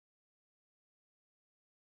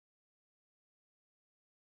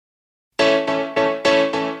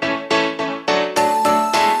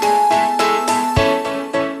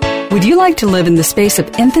Would you like to live in the space of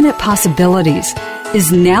infinite possibilities?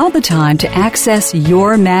 Is now the time to access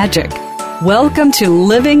your magic? Welcome to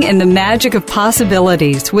Living in the Magic of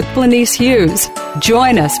Possibilities with Glenyce Hughes.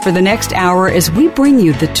 Join us for the next hour as we bring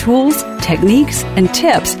you the tools, techniques, and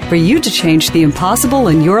tips for you to change the impossible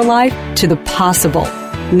in your life to the possible.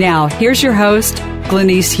 Now, here's your host,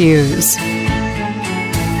 Glenyce Hughes.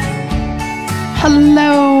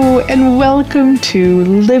 Hello, and welcome to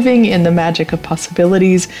Living in the Magic of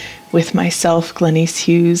Possibilities with myself, Glenyce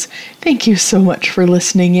Hughes. Thank you so much for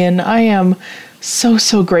listening in. I am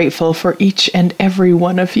so grateful for each and every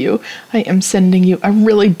one of you. I am sending you a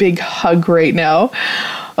really big hug right now.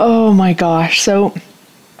 Oh my gosh. So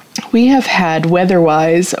we have had,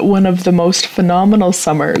 weather-wise, one of the most phenomenal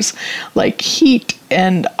summers, like heat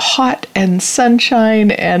and hot and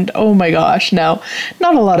sunshine, and oh my gosh. Now,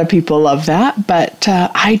 not a lot of people love that, but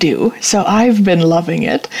I do, so I've been loving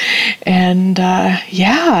it. And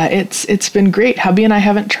yeah, it's been great. Hubby and I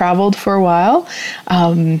haven't traveled for a while.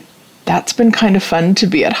 That's been kind of fun to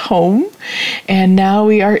be at home. And now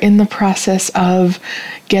we are in the process of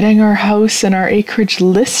getting our house and our acreage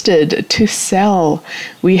listed to sell.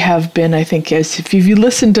 We have been, I think, if you've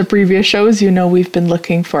listened to previous shows, you know we've been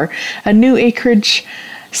looking for a new acreage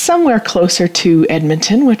somewhere closer to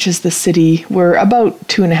Edmonton, which is the city we're about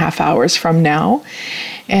 2.5 hours from now.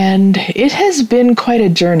 And it has been quite a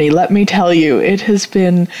journey, let me tell you. It has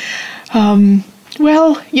been...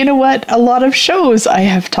 well, you know what? A lot of shows I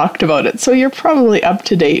have talked about it, so you're probably up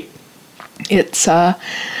to date. It's,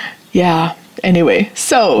 yeah. Anyway,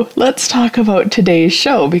 so let's talk about today's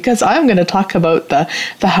show, because I'm going to talk about the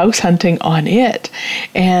house hunting on it.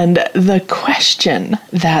 And the question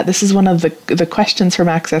that, this is one of the questions from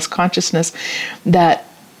Access Consciousness, that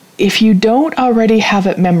if you don't already have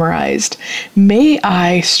it memorized, may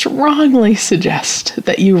I strongly suggest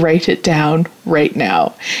that you write it down right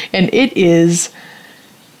now. And it is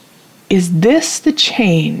this the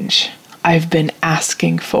change I've been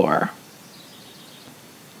asking for?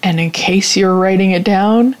 And in case you're writing it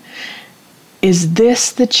down, is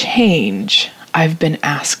this the change I've been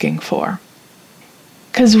asking for?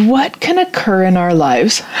 Because what can occur in our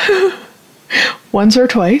lives, once or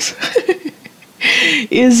twice,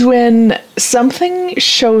 is when something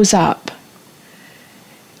shows up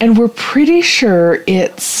and we're pretty sure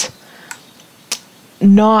it's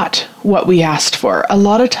not what we asked for. A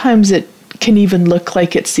lot of times it can even look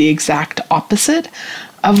like it's the exact opposite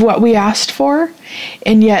of what we asked for.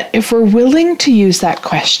 And yet, if we're willing to use that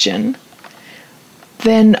question,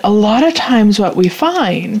 then a lot of times what we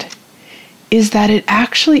find is that it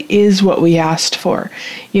actually is what we asked for.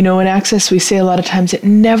 You know, in Access, we say a lot of times it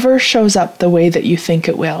never shows up the way that you think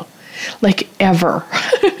it will. Like, ever.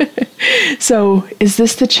 So, is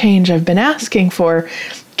this the change I've been asking for?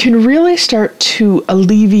 Can really start to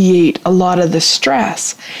alleviate a lot of the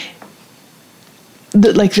stress.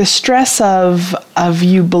 The stress of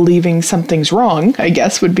you believing something's wrong, I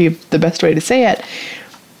guess would be the best way to say it,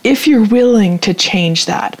 if you're willing to change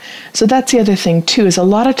that. So that's the other thing too, is a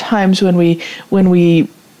lot of times when we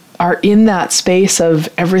are in that space of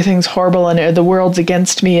everything's horrible and the world's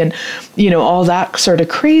against me and, you know, all that sort of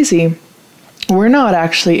crazy, we're not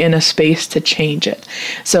actually in a space to change it.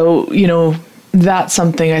 So, you know, that's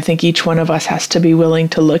something I think each one of us has to be willing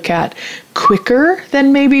to look at quicker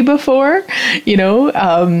than maybe before. You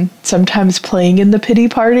know, sometimes playing in the pity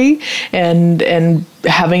party and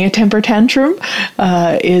having a temper tantrum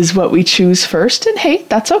is what we choose first. And hey,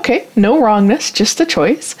 that's okay. No wrongness, just a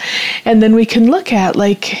choice. And then we can look at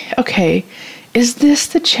like, okay, is this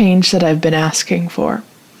the change that I've been asking for?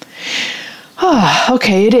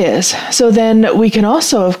 Okay, it is. So then we can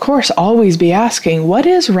also, of course, always be asking, what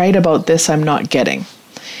is right about this I'm not getting?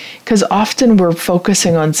 Because often we're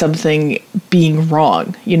focusing on something being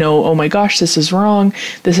wrong. You know, oh my gosh, this is wrong.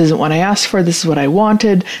 This isn't what I asked for. This is what I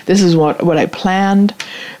wanted. This is what I planned.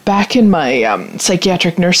 Back in my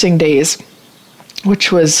psychiatric nursing days,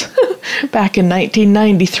 which was back in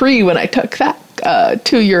 1993 when I took that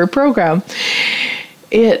 2-year program,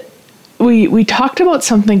 we talked about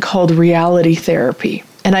something called reality therapy.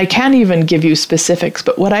 And I can't even give you specifics,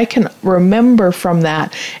 but what I can remember from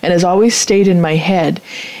that, and has always stayed in my head,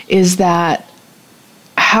 is that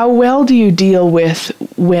how well do you deal with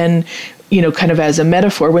when, you know, kind of as a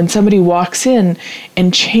metaphor, when somebody walks in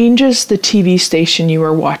and changes the TV station you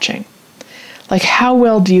are watching? Like, how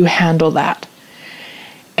well do you handle that?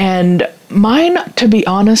 And mine, to be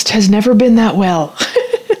honest, has never been that well.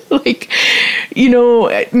 Like, you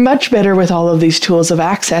know, much better with all of these tools of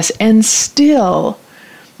access. And still,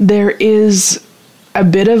 there is a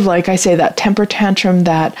bit of, like I say, that temper tantrum,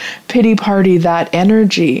 that pity party, that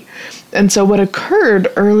energy. And so what occurred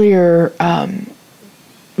earlier,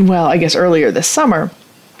 earlier this summer,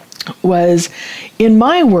 was in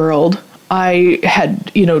my world, I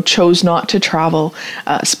had, chose not to travel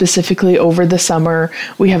specifically over the summer.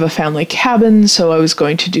 We have a family cabin, so I was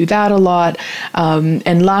going to do that a lot.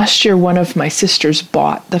 And last year, one of my sisters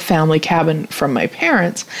bought the family cabin from my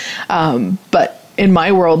parents. But in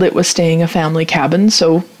my world, it was staying a family cabin,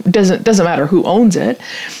 so it doesn't matter who owns it.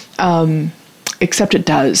 Except it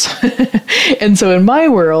does. And so in my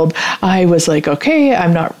world, I was like, okay,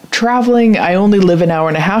 I'm not traveling. I only live an hour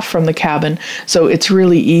and a half from the cabin. So it's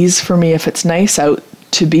really easy for me if it's nice out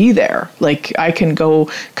to be there. Like I can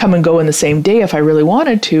come and go in the same day if I really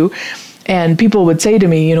wanted to. And people would say to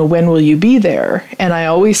me, when will you be there? And I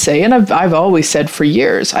always say, and I've always said for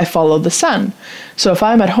years, I follow the sun. So if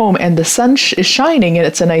I'm at home and the sun is shining and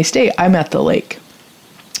it's a nice day, I'm at the lake.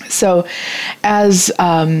 So as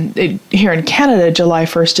here in Canada, July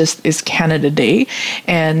 1st is Canada Day,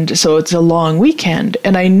 and so it's a long weekend.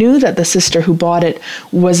 And I knew that the sister who bought it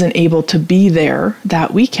wasn't able to be there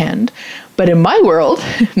that weekend. But in my world,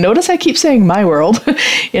 notice I keep saying my world,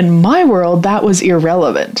 in my world, that was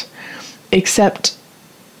irrelevant. Except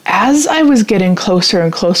as I was getting closer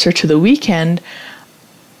and closer to the weekend,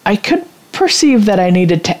 I could perceive that I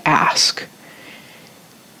needed to ask.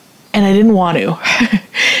 And I didn't want to.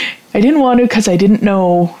 I didn't want to because I didn't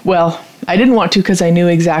know, I didn't want to because I knew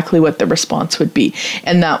exactly what the response would be.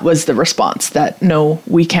 And that was the response, that no,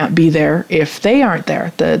 we can't be there if they aren't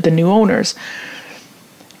there, the new owners.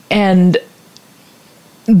 And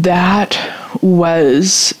that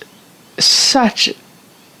was such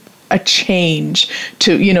a change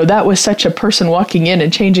to, that was such a person walking in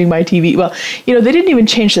and changing my TV. Well, they didn't even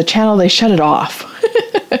change the channel, they shut it off.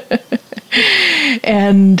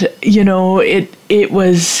 And, it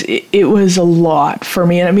was a lot for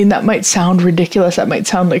me. And I mean, that might sound ridiculous. That might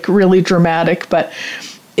sound like really dramatic, but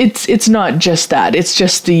it's not just that. It's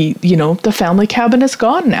just the family cabin is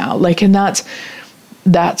gone now. Like, and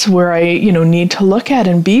that's where I, need to look at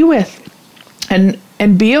and be with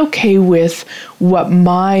and be okay with what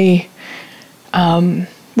my,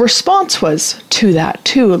 response was to that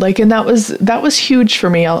too. Like, and that was huge for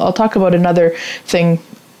me. I'll talk about another thing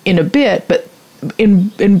in a bit, but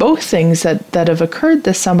in both things that have occurred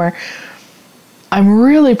this summer, I'm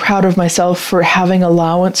really proud of myself for having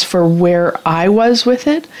allowance for where I was with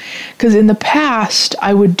it. Because in the past,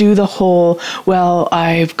 I would do the whole,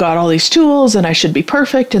 I've got all these tools and I should be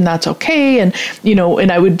perfect and that's okay. And,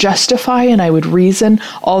 and I would justify and I would reason,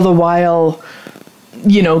 all the while,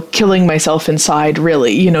 killing myself inside,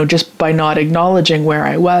 really, just by not acknowledging where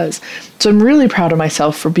I was. So I'm really proud of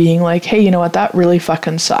myself for being like, hey, you know what, that really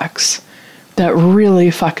fucking sucks. That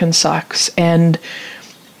really fucking sucks. And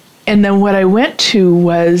then what I went to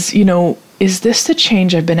was, is this the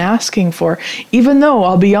change I've been asking for? Even though,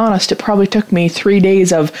 I'll be honest, it probably took me 3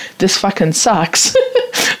 days of this fucking sucks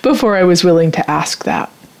before I was willing to ask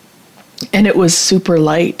that. And it was super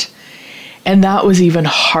light. And that was even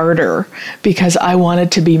harder because I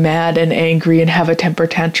wanted to be mad and angry and have a temper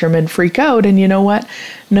tantrum and freak out. And you know what?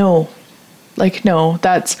 No, I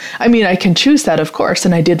can choose that, of course.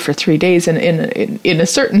 And I did for 3 days in a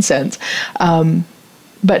certain sense.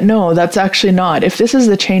 But no, that's actually not. If this is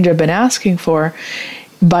the change I've been asking for,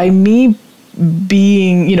 by me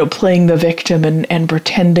being, playing the victim and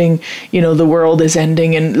pretending, the world is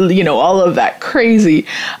ending and, all of that crazy,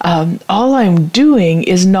 all I'm doing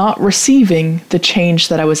is not receiving the change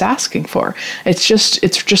that I was asking for. It's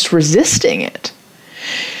just resisting it.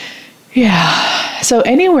 Yeah. So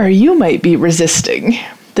anywhere you might be resisting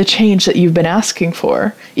the change that you've been asking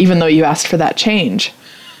for, even though you asked for that change,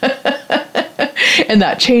 and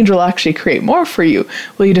that change will actually create more for you,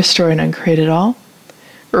 will you destroy and uncreate it all?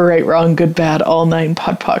 Right, wrong, good, bad, all 9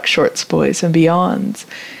 podpoc, shorts, boys, and beyonds.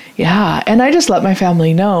 Yeah, and I just let my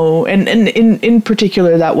family know, and in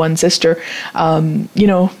particular that one sister,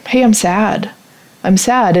 hey, I'm sad. I'm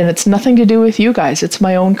sad, and it's nothing to do with you guys. It's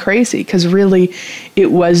my own crazy, because really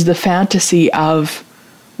it was the fantasy of,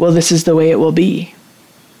 this is the way it will be.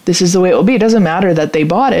 This is the way it will be. It doesn't matter that they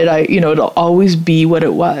bought it. It'll always be what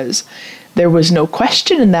it was. There was no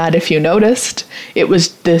question in that, if you noticed.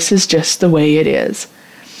 This is just the way it is.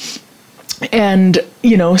 And,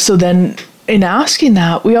 so then in asking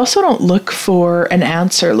that, we also don't look for an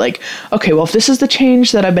answer like, okay, if this is the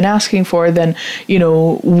change that I've been asking for, then,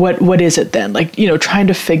 what is it then? Like, trying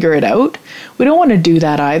to figure it out. We don't want to do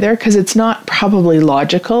that either, because it's not probably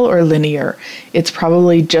logical or linear. It's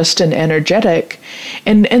probably just an energetic.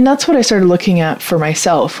 And that's what I started looking at for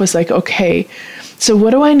myself, was like, okay, So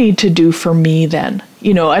what do I need to do for me then?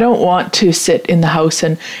 You know, I don't want to sit in the house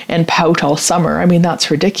and pout all summer. I mean,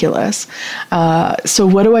 that's ridiculous. So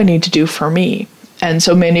what do I need to do for me? And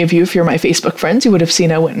so many of you, if you're my Facebook friends, you would have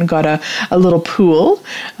seen I went and got a little pool.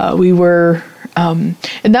 And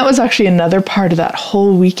that was actually another part of that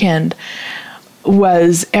whole weekend,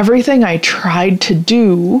 was everything I tried to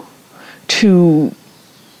do to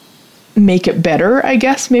make it better, I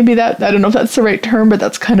guess. Maybe I don't know if that's the right term, but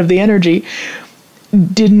that's kind of the energy,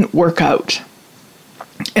 didn't work out.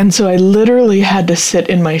 And so I literally had to sit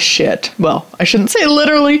in my shit. Well, I shouldn't say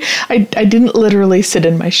literally. I didn't literally sit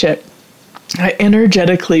in my shit. I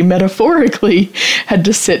energetically, metaphorically had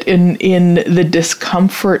to sit in the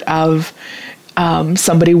discomfort of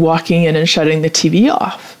somebody walking in and shutting the TV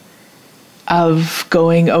off. Of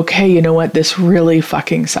going, okay, you know what, this really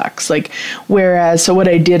fucking sucks. Like, whereas, so what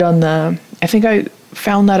I did I think I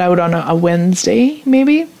found that out on a Wednesday,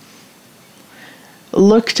 maybe,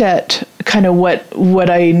 looked at kind of what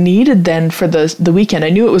I needed then for the weekend. I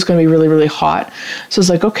knew it was going to be really, really hot. So I was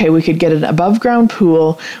like, okay, we could get an above ground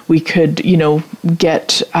pool. We could,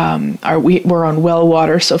 get, we're on well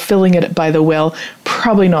water. So filling it by the well,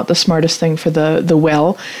 probably not the smartest thing for the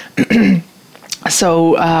well.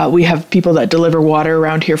 So we have people that deliver water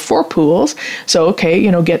around here for pools. So, okay,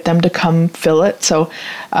 get them to come fill it. So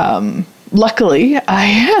luckily, I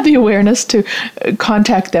had the awareness to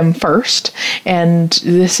contact them first. And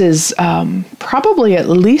this is probably at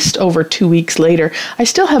least over 2 weeks later. I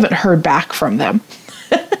still haven't heard back from them.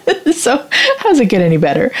 So how does it get any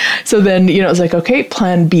better? So then, it was like, okay,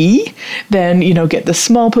 plan B, then, get the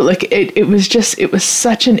small pool. Like it was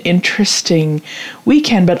such an interesting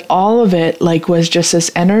weekend, but all of it was just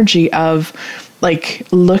this energy of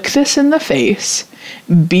look this in the face,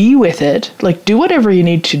 be with it, do whatever you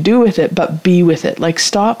need to do with it, but be with it.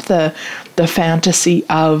 Stop the fantasy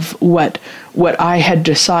of what I had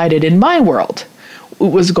decided in my world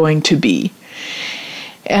was going to be.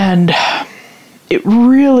 And it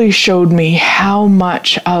really showed me how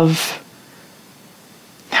much of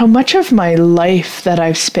my life that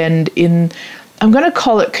I've spent in, I'm going to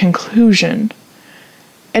call it conclusion.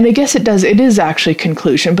 And I guess it is actually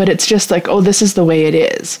conclusion, but it's just oh, this is the way it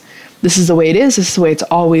is. This is the way it is. This is the way it's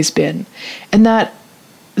always been. And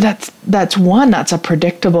that's a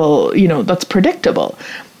predictable, that's predictable.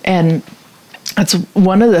 And that's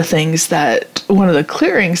one of the things one of the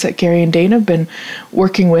clearings that Gary and Dane have been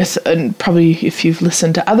working with, and probably if you've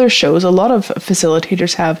listened to other shows, a lot of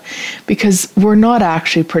facilitators have, because we're not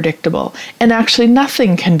actually predictable. And actually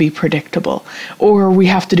nothing can be predictable, or we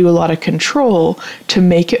have to do a lot of control to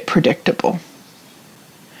make it predictable.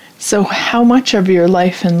 So how much of your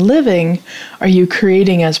life and living are you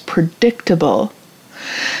creating as predictable?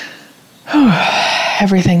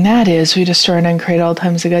 Everything that is, we destroy and uncreate all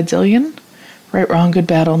times a godzillion. Right, wrong, good,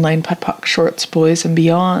 bad, online, putt, puck, shorts, boys, and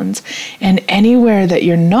beyonds. And anywhere that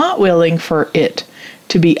you're not willing for it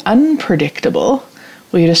to be unpredictable,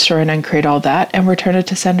 will you destroy and uncreate all that and return it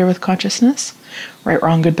to sender with consciousness? Right,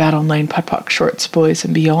 wrong, good, bad, online, putt, puck, shorts, boys,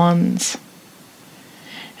 and beyonds.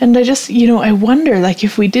 And I just, I wonder,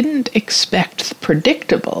 if we didn't expect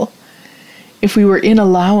predictable, if we were in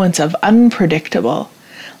allowance of unpredictable,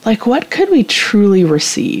 what could we truly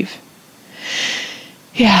receive?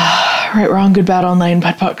 Yeah, right, wrong, good, bad, online,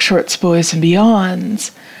 putt, puck, shorts, boys, and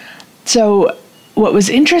beyonds. So what was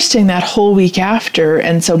interesting that whole week after,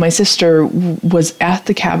 and so my sister was at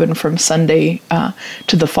the cabin from Sunday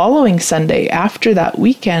to the following Sunday after that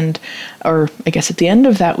weekend, or I guess at the end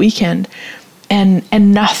of that weekend,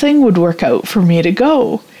 and nothing would work out for me to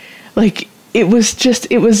go. It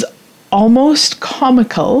was almost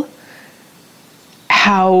comical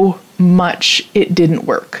how much it didn't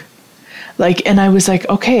work. And I was like,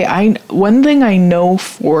 okay, one thing I know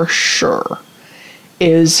for sure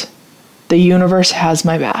is the universe has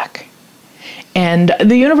my back. And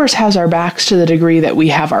the universe has our backs to the degree that we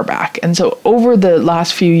have our back. And so over the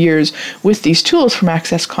last few years with these tools from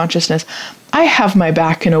Access Consciousness, I have my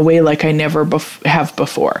back in a way like I never have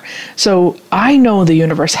before. So I know the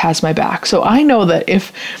universe has my back. So I know that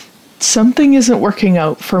if something isn't working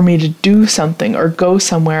out for me to do something or go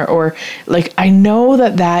somewhere, or I know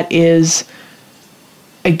that is,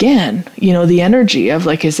 again, the energy of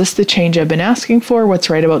is this the change I've been asking for? What's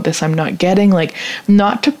right about this I'm not getting?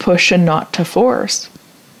 Not to push and not to force.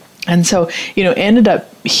 And so, ended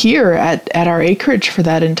up here at our acreage for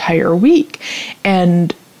that entire week.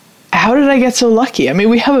 And how did I get so lucky? I mean,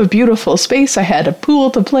 we have a beautiful space. I had a pool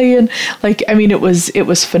to play in. It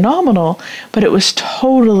was phenomenal, but it was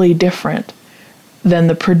totally different than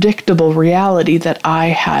the predictable reality that I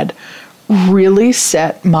had really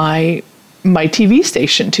set my my TV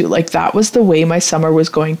station to. Like, that was the way my summer was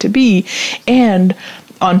going to be. And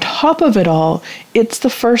on top of it all, it's the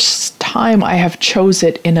first time I have chose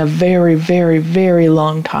it in a very, very, very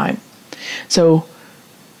long time. So,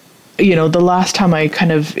 you know, the last time I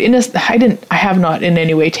kind of, I have not in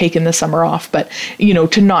any way taken the summer off, but, you know,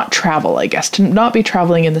 to not travel, I guess, to not be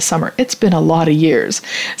traveling in the summer, it's been a lot of years.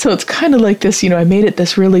 So it's kind of like this, you know, I made it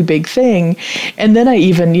this really big thing. And then I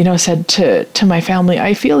even, you know, said to my family,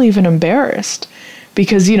 I feel even embarrassed.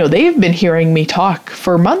 Because, you know, they've been hearing me talk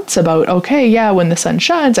for months about, okay, yeah, when the sun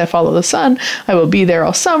shines, I follow the sun. I will be there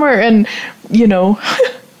all summer. And, you know,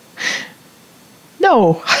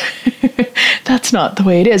 no, that's not the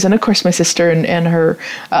way it is. And of course, my sister and her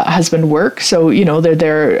husband work. So, you know, they're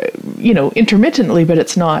there, you know, intermittently, but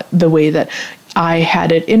it's not the way that I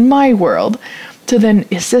had it in my world. So then,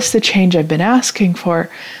 is this the change I've been asking for?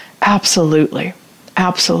 Absolutely.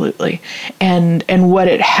 Absolutely. And what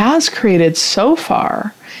it has created so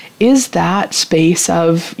far is that space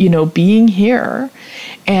of, you know, being here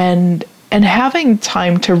and having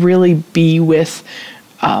time to really be with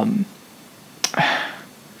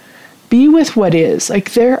what is.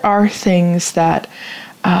 Like, there are things, I'm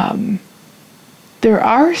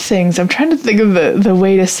trying to think of the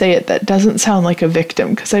way to say it that doesn't sound like a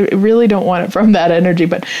victim, because I really don't want it from that energy,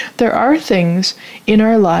 but there are things in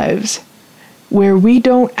our lives where we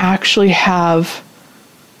don't actually have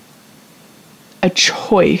a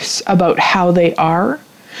choice about how they are.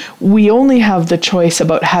 We only have the choice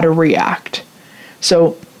about how to react.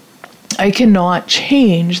 So I cannot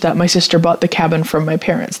change that my sister bought the cabin from my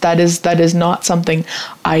parents. That is not something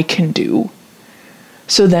I can do.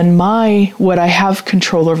 So then what I have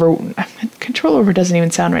control over doesn't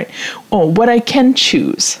even sound right. What I can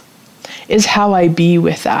choose is how I be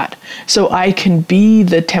with that. So I can be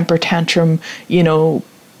the temper tantrum, you know,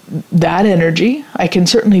 that energy. I can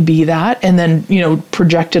certainly be that and then, you know,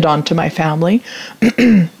 project it onto my family.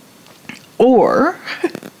 Or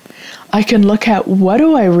I can look at, what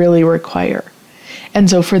do I really require? And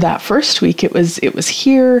so for that first week, it was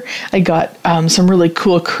here. I got some really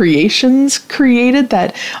cool creations created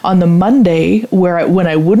that on the Monday, when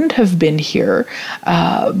I wouldn't have been here,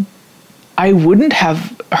 I wouldn't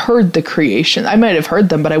have heard the creation. I might have heard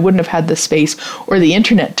them, but I wouldn't have had the space or the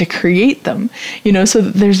internet to create them. You know, so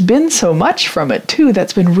there's been so much from it too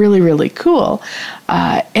that's been really, really cool.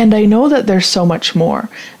 And I know that there's so much more.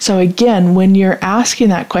 So again, when you're asking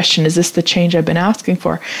that question, is this the change I've been asking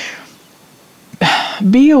for?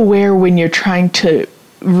 Be aware when you're trying to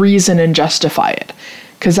reason and justify it,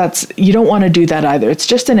 because you don't want to do that either. It's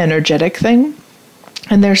just an energetic thing.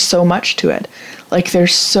 And there's so much to it. Like,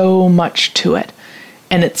 there's so much to it.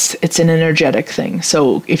 And it's an energetic thing.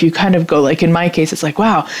 So if you kind of go, like in my case, it's like,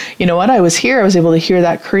 wow, you know what? I was here. I was able to hear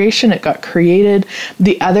that creation. It got created.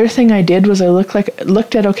 The other thing I did was I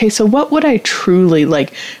looked at, okay, so what would I truly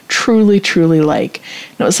like? And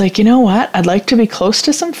it was like, you know what? I'd like to be close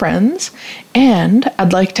to some friends, and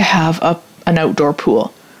I'd like to have an outdoor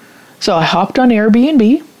pool. So I hopped on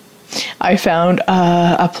Airbnb. I found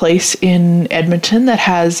a place in Edmonton that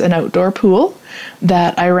has an outdoor pool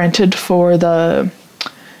that I rented for the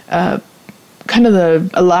kind of the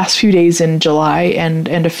last few days in July and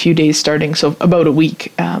a few days starting, so about a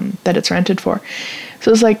week that it's rented for.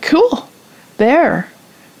 So it's like, cool, there.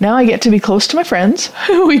 Now I get to be close to my friends.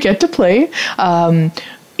 We get to play.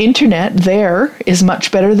 Internet there is much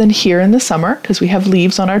better than here in the summer because we have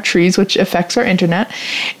leaves on our trees, which affects our internet.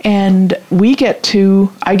 And I get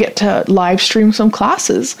to live stream some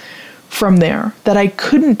classes from there that I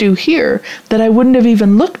couldn't do here, that I wouldn't have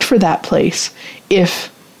even looked for that place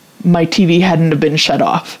if my TV hadn't have been shut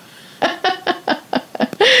off.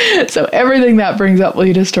 So everything that brings up will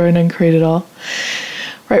you destroy and uncreate it all.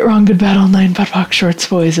 Right, wrong, good, bad, all nine, BOD, shorts,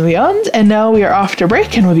 boys, and beyond. And now we are off to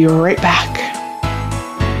break, and we'll be right back.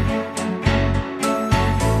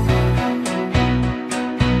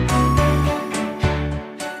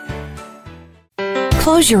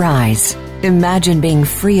 Close your eyes. Imagine being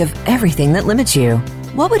free of everything that limits you.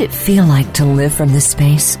 What would it feel like to live from this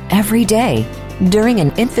space every day? During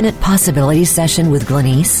an Infinite Possibilities session with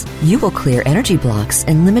Glenyce, you will clear energy blocks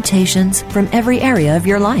and limitations from every area of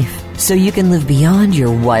your life so you can live beyond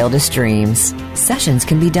your wildest dreams. Sessions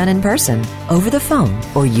can be done in person, over the phone,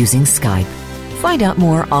 or using Skype. Find out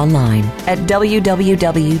more online at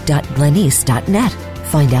www.glenyce.net.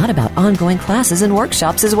 Find out about ongoing classes and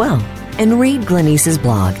workshops as well. And read Glenyce's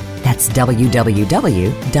blog. That's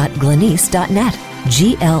www.glenyce.net.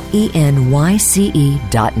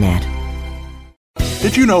 GLENYCE.net.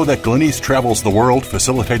 Did you know that Glenyce travels the world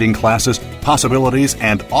facilitating classes, possibilities,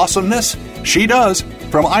 and awesomeness? She does.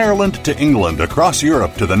 From Ireland to England, across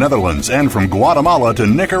Europe to the Netherlands, and from Guatemala to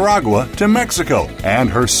Nicaragua to Mexico, and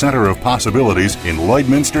her Center of Possibilities in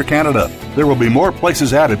Lloydminster, Canada. There will be more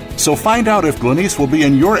places added, so find out if Glenyce will be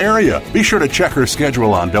in your area. Be sure to check her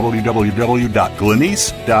schedule on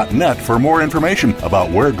www.glenyce.net for more information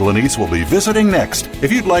about where Glenyce will be visiting next.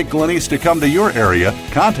 If you'd like Glenyce to come to your area,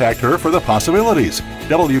 contact her for the possibilities.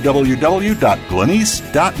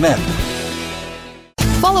 www.glenyce.net.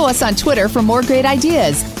 Follow us on Twitter for more great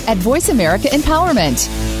ideas at Voice America Empowerment.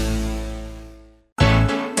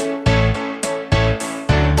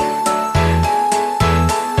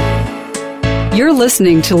 You're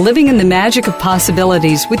listening to Living in the Magic of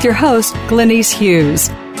Possibilities with your host, Glenyce Hughes.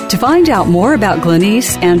 To find out more about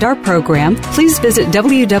Glenyce and our program, please visit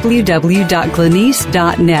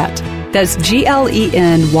www.glenyce.net. That's GLENYCE.net.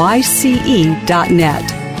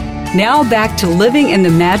 Now back to Living in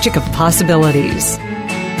the Magic of Possibilities.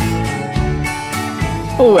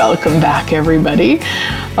 Welcome back, everybody.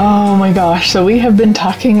 Oh my gosh, so we have been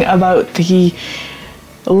talking about the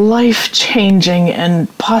life-changing and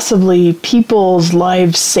possibly people's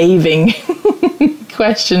lives-saving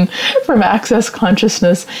question from Access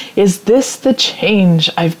Consciousness. Is this the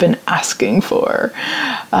change I've been asking for?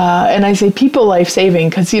 And I say people life-saving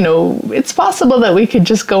because, it's possible that we could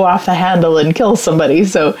just go off the handle and kill somebody.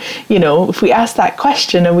 So, if we ask that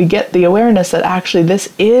question and we get the awareness that actually this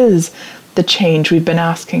is the change we've been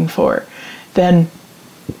asking for, then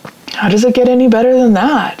how does it get any better than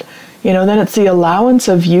that? Then it's the allowance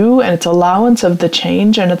of you, and it's allowance of the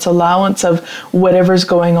change, and it's allowance of whatever's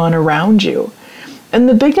going on around you. And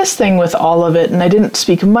the biggest thing with all of it, and I didn't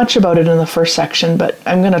speak much about it in the first section, but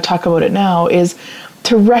I'm going to talk about it now, is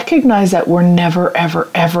to recognize that we're never, ever,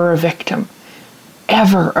 ever a victim.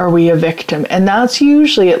 Ever are we a victim. And that's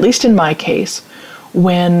usually, at least in my case,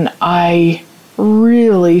 when I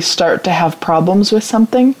really start to have problems with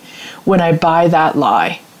something, when I buy that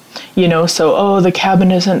lie. The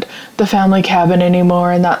cabin isn't the family cabin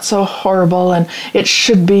anymore, and that's so horrible, and it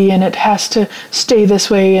should be, and it has to stay this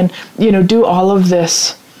way, and, do all of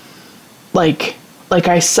this like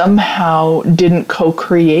I somehow didn't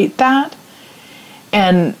co-create that.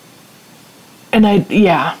 And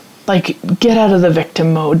get out of the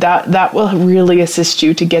victim mode. That will really assist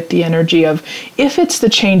you to get the energy of if it's the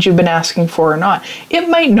change you've been asking for or not. It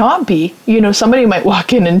might not be. Somebody might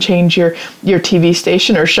walk in and change your TV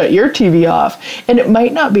station or shut your TV off, and it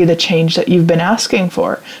might not be the change that you've been asking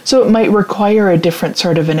for. So it might require a different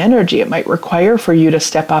sort of an energy. It might require for you to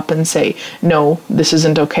step up and say, no, this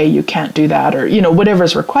isn't okay, you can't do that, or,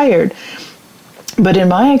 whatever's required. But in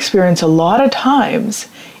my experience, a lot of times,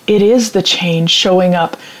 it is the change showing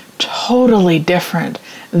up totally different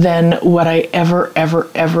than what I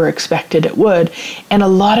ever expected it would. And a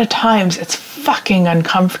lot of times it's fucking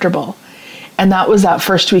uncomfortable. And that was that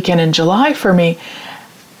first weekend in July for me.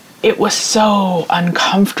 It was so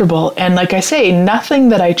uncomfortable. And like I say, nothing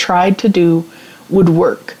that I tried to do would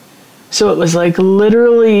work. So it was like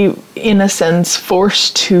literally, in a sense,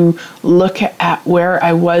 forced to look at where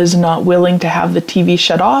I was not willing to have the TV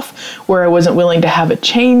shut off, where I wasn't willing to have it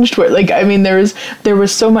changed, where there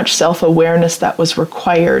was so much self-awareness that was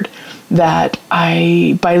required that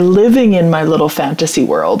by living in my little fantasy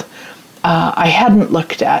world, I hadn't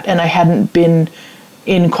looked at and I hadn't been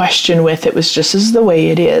in question with. It was just, this is the way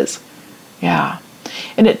it is. Yeah.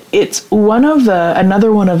 And it's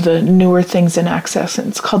another one of the newer things in Access, and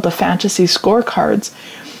it's called the Fantasy Scorecards.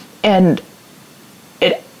 And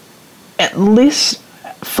it, at least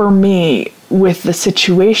for me, with the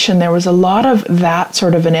situation, there was a lot of that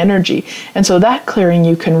sort of an energy. And so that clearing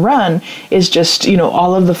you can run is just,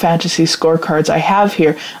 all of the fantasy scorecards I have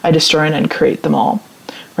here, I destroy and uncreate them all.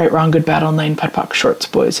 Right, wrong, good, bad, online, POD POC, shorts,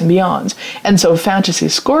 boys, and beyonds. And so a fantasy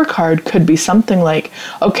scorecard could be something like,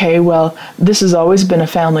 okay, well, this has always been a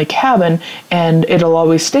family cabin, and it'll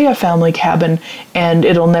always stay a family cabin, and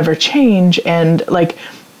it'll never change, and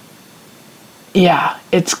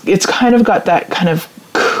it's kind of got that kind of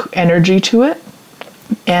energy to it.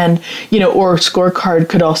 And, or scorecard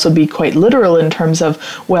could also be quite literal in terms of,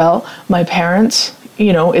 well, my parents,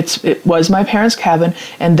 it was my parents' cabin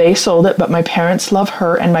and they sold it, but my parents love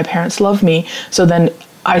her and my parents love me. So then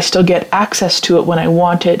I still get access to it when I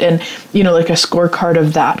want it. And, like a scorecard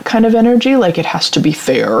of that kind of energy, like it has to be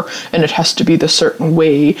fair and it has to be the certain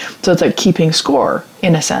way. So it's like keeping score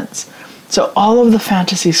in a sense. So all of the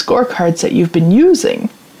fantasy scorecards that you've been using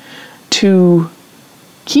to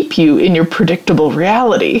keep you in your predictable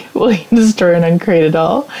reality will destroy and uncreate it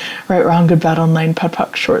all. Right, wrong, good, bad, online, POD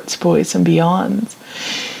POC, shorts, boys, and beyonds.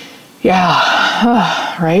 Yeah,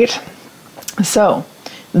 Right? So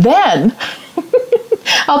then,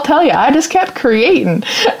 I'll tell you, I just kept creating.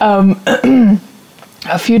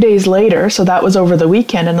 A few days later, so that was over the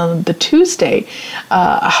weekend, and on the Tuesday,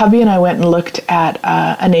 hubby and I went and looked at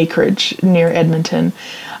an acreage near Edmonton.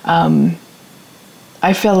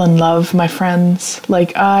 I fell in love, my friends.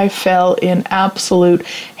 Like, I fell in absolute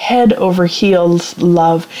head over heels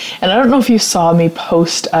love. And I don't know if you saw me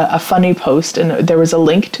post a funny post, and there was a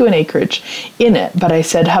link to an acreage in it, but I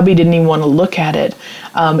said hubby didn't even want to look at it.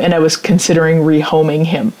 And I was considering rehoming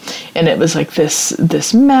him. And it was like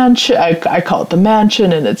this mansion, I call it the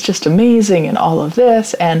mansion, and it's just amazing and all of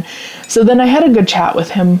this. And so then I had a good chat with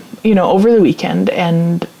him, over the weekend,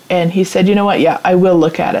 and he said, you know what, yeah, I will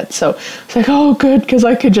look at it. So it's like, oh, good, because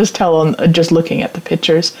I could just tell on just looking at the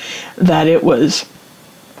pictures that it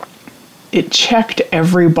checked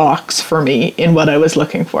every box for me in what I was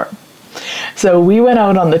looking for. So we went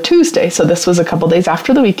out on the Tuesday, so this was a couple days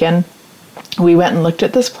after the weekend. We went and looked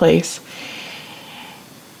at this place,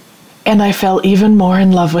 and I fell even more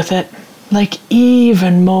in love with it, like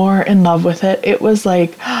even more in love with it. It was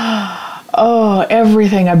like, oh,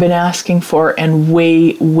 everything I've been asking for and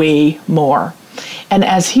way, way more. And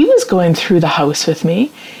as he was going through the house with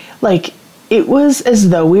me, like, it was as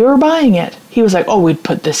though we were buying it. He was like, oh, we'd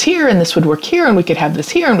put this here and this would work here and we could have this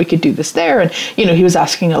here and we could do this there. And, he was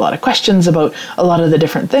asking a lot of questions about a lot of the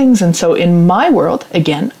different things. And so in my world,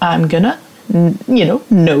 again, I'm gonna,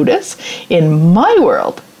 notice, in my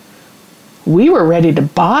world, we were ready to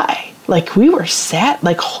buy. Like, we were set,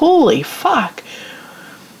 like, holy fuck.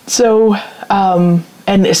 So,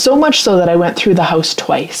 and so much so that I went through the house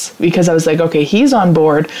twice, because I was like, okay, he's on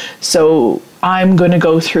board, so I'm going to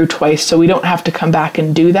go through twice so we don't have to come back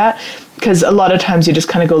and do that. Because a lot of times you just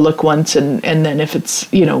kind of go look once and then if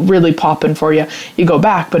it's, really popping for you, you go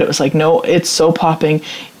back. But it was like, no, it's so popping.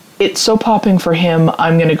 It's so popping for him.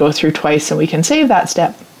 I'm going to go through twice and we can save that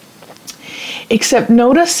step. Except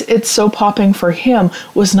notice it's so popping for him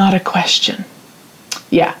was not a question.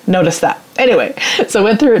 Yeah, notice that. Anyway, so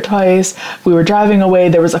went through it twice. We were driving away.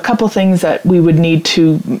 There was a couple things that we would need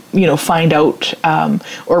to, find out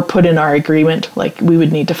or put in our agreement, like we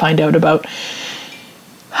would need to find out about.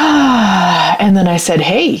 And then I said,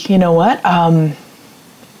 hey, you know what?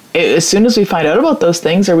 As soon as we find out about those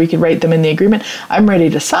things, or we could write them in the agreement, I'm ready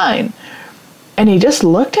to sign. And he just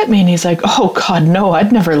looked at me and he's like, oh God, no,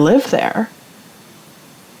 I'd never live there.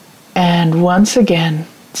 And once again,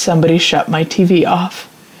 somebody shut my TV off.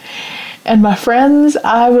 And my friends,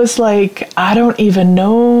 I was like, I don't even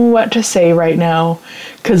know what to say right now,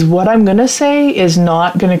 because what I'm going to say is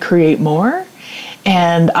not going to create more.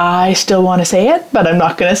 And I still want to say it, but I'm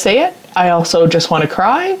not going to say it. I also just want to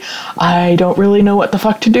cry. I don't really know what the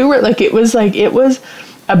fuck to do. It was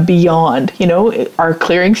a beyond, our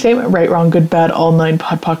clearing statement, right, wrong, good, bad, all 9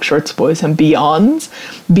 POD, shorts, boys, and beyonds.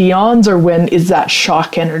 Beyonds are when is that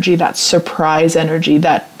shock energy, that surprise energy,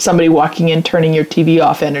 that somebody walking in, turning your TV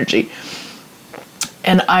off energy.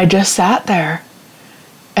 And I just sat there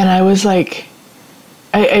and I was like,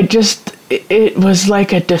 it was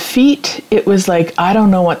like a defeat. It was like, I don't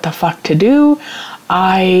know what the fuck to do.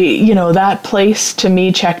 That place to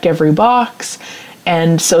me checked every box.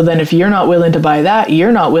 And so then if you're not willing to buy that,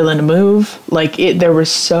 you're not willing to move. There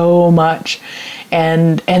was so much.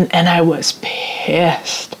 And I was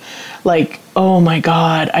pissed. Oh my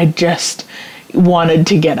God, I just wanted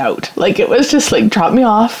to get out. It was just drop me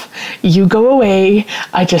off. You go away.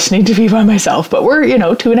 I just need to be by myself. But we're,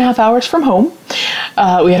 2.5 hours from home.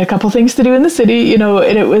 We had a couple things to do in the city, and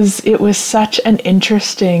it was such an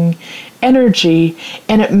interesting energy,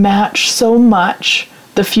 and it matched so much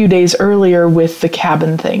the few days earlier with the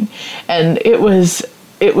cabin thing. And it was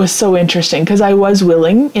so interesting because I was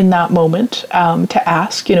willing in that moment to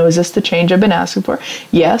ask, is this the change I've been asking for?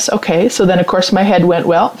 Yes. Okay. So then of course my head went,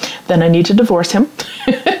 well, then I need to divorce him.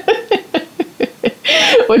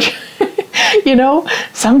 Which,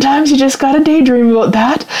 sometimes you just got to daydream about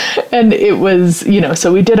that. And it was,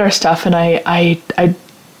 so we did our stuff, and I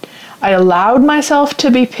allowed myself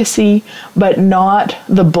to be pissy, but not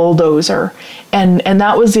the bulldozer. And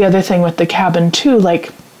that was the other thing with the cabin too.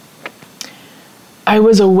 I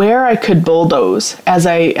was aware I could bulldoze as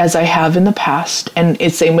I have in the past, and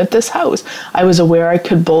it's same with this house. I was aware I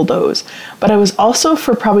could bulldoze, but I was also,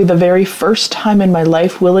 for probably the very first time in my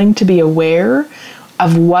life, willing to be aware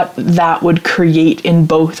of what that would create in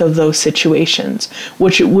both of those situations,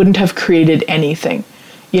 which it wouldn't have created anything.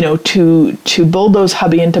 To bulldoze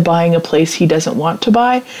hubby into buying a place he doesn't want to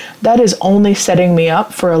buy, that is only setting me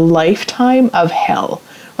up for a lifetime of hell.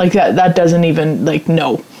 That doesn't even,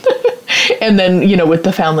 no. And then, with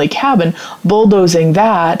the family cabin, bulldozing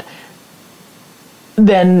that,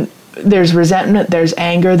 then there's resentment, there's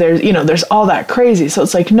anger, there's all that crazy. So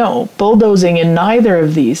it's like, no, bulldozing in neither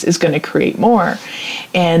of these is going to create more.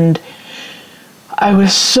 And I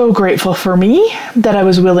was so grateful for me that I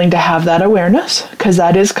was willing to have that awareness, because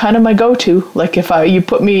that is kind of my go-to. Like if you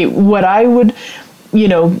put me what I would,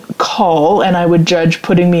 call and I would judge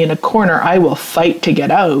putting me in a corner, I will fight to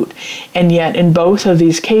get out. And yet in both of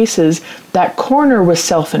these cases, that corner was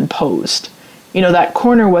self-imposed. That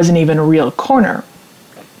corner wasn't even a real corner.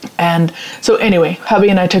 And so anyway, hubby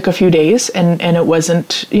and I took a few days, and it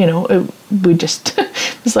wasn't, we just,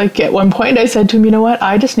 it was like at one point I said to him, you know what,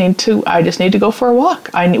 I just need to go for a walk.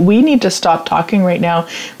 We need to stop talking right now,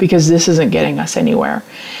 because this isn't getting us anywhere.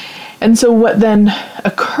 And so what then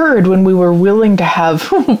occurred when we were willing to have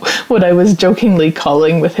what I was jokingly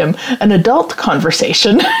calling with him an adult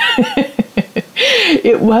conversation,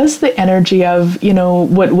 it was the energy of,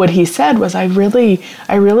 what he said was, I really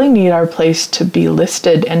need our place to be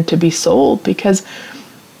listed and to be sold, because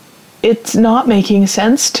it's not making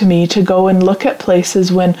sense to me to go and look at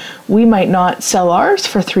places when we might not sell ours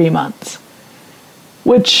for 3 months.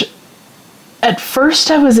 Which at first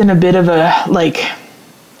I was in a bit of a, like,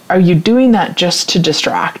 are you doing that just to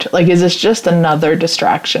distract? Like, is this just another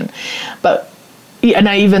distraction? And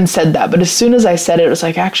I even said that, but as soon as I said it, it was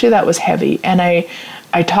like, actually, that was heavy. And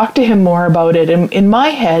I talked to him more about it. And in my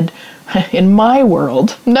head, in my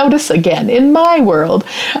world, notice again, in my world,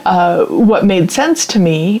 what made sense to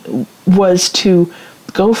me was to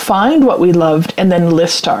go find what we loved and then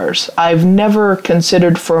list ours. I've never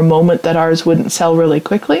considered for a moment that ours wouldn't sell really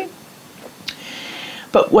quickly.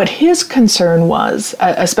 But what his concern was,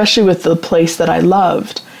 especially with the place that I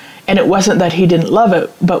loved, and it wasn't that he didn't love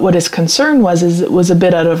it, but what his concern was is it was a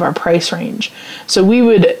bit out of our price range. So we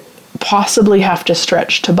would possibly have to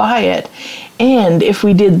stretch to buy it. And if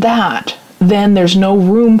we did that, then there's no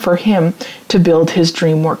room for him to build his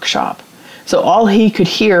dream workshop. So all he could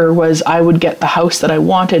hear was I would get the house that I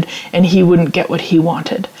wanted, and he wouldn't get what he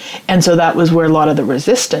wanted. And so that was where a lot of the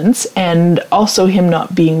resistance, and also him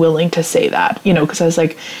not being willing to say that, because I was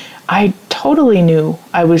like, I totally knew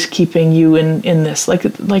I was keeping you in this.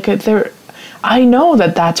 I know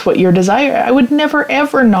that that's what your desire. I would never,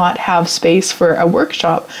 ever not have space for a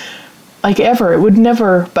workshop. Like ever, it would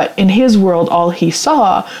never, but in his world, all he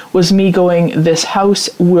saw was me going, this house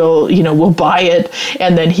we'll buy it,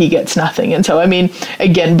 and then he gets nothing. And so,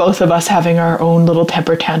 again, both of us having our own little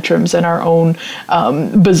temper tantrums and our own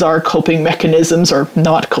bizarre coping mechanisms or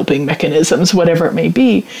not coping mechanisms, whatever it may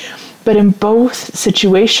be. But in both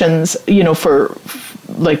situations, for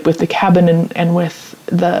like with the cabin and with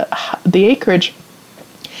the acreage,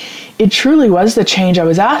 it truly was the change I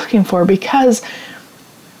was asking for, because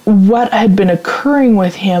what had been occurring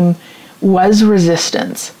with him was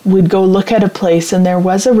resistance. We'd go look at a place and there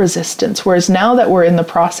was a resistance. Whereas now that we're in the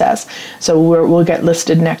process, so we'll get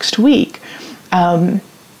listed next week. Now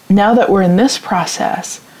that we're in this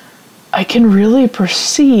process, I can really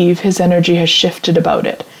perceive his energy has shifted about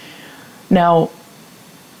it. Now,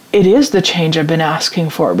 it is the change I've been asking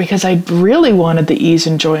for, because I really wanted the ease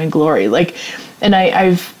and joy and glory. And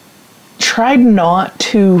I've tried not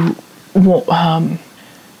to,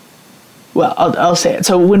 I'll say it.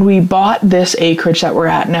 So when we bought this acreage that we're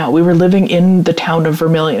at now, we were living in the town of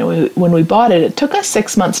Vermilion. When we bought it, it took us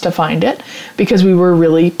 6 months to find it, because we were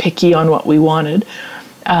really picky on what we wanted.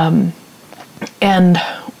 And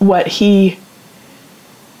what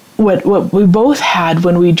we both had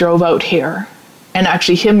when we drove out here, and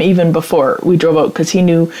actually him even before we drove out, because he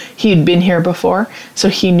knew he'd been here before, so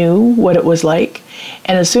he knew what it was like.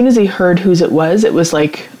 And as soon as he heard whose it was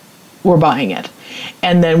like, we're buying it.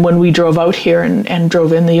 And then when we drove out here and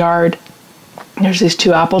drove in the yard, there's these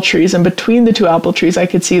 2 apple trees, and between the 2 apple trees I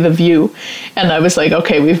could see the view, and I was like,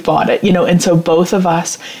 okay, we've bought it, and so both of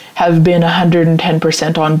us have been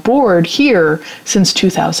 110% on board here since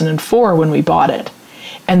 2004 when we bought it.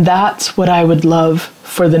 And that's what I would love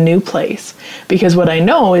for the new place, because what I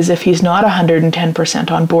know is if he's not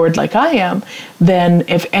 110% on board like I am, then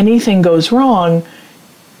if anything goes wrong,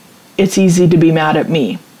 it's easy to be mad at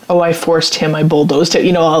me. Oh, I forced him, I bulldozed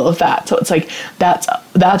it, all of that. So it's like,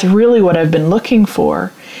 that's really what I've been looking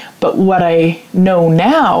for. But what I know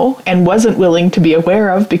now, and wasn't willing to be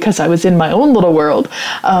aware of because I was in my own little world,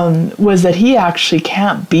 was that he actually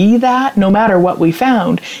can't be that. No matter what we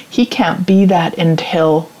found, he can't be that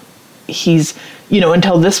until he's,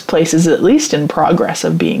 until this place is at least in progress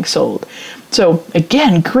of being sold. So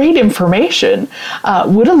again, great information.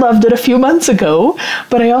 Would have loved it a few months ago,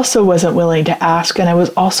 but I also wasn't willing to ask. And I was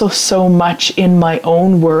also so much in my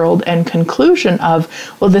own world and conclusion of,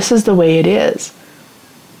 well, this is the way it is.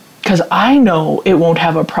 because I know it won't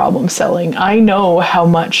have a problem selling. I know how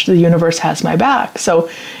much the universe has my back. So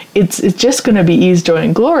it's just going to be ease, joy,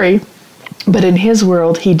 and glory. But in his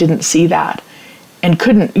world, he didn't see that and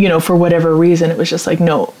couldn't, for whatever reason. It was just like,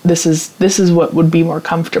 no, this is what would be more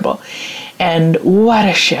comfortable. And what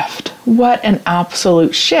a shift. What an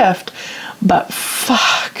absolute shift. But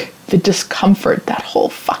fuck, the discomfort that whole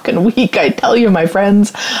fucking week, I tell you, my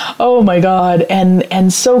friends. Oh my God.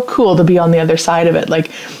 And so cool to be on the other side of it.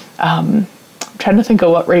 Like, I'm trying to think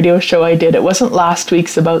of what radio show I did. It wasn't last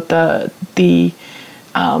week's about the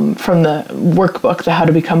from the workbook, the How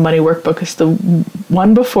to Become Money workbook. It's the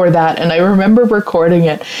one before that. And I remember recording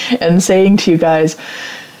it and saying to you guys,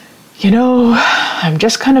 I'm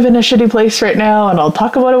just kind of in a shitty place right now, and I'll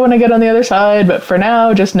talk about it when I get on the other side. But for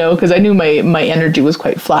now, just know, because I knew my energy was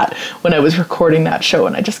quite flat when I was recording that show,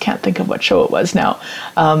 and I just can't think of what show it was now.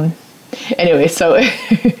 Anyway, so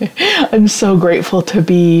I'm so grateful to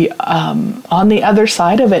be on the other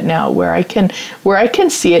side of it now, where I can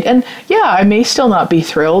see it. And yeah, I may still not be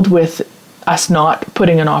thrilled with us not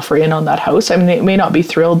putting an offer in on that house. I mean, it may not be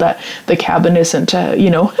thrilled that the cabin isn't,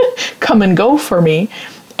 come and go for me.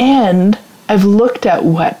 And I've looked at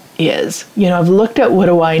what is, I've looked at what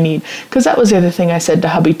do I need? Because that was the other thing I said to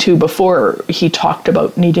hubby too before he talked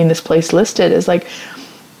about needing this place listed, is like,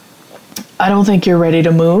 I don't think you're ready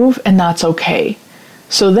to move, and that's okay.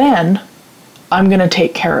 So then I'm going to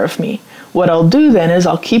take care of me. What I'll do then is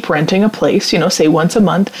I'll keep renting a place, say once a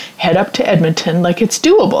month, head up to Edmonton. Like, it's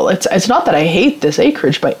doable. It's not that I hate this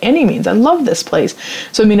acreage by any means. I love this place.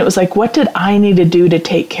 So, it was like, what did I need to do to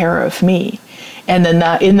take care of me? And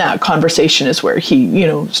then in that conversation is where he,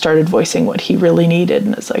 started voicing what he really needed.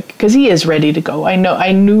 And it's like, because he is ready to go.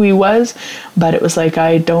 I knew he was, but it was like,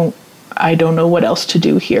 I don't know what else to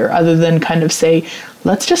do here other than kind of say,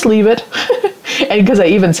 let's just leave it. And because I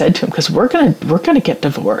even said to him, because we're gonna get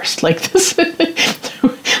divorced. Like this,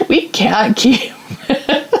 we can't keep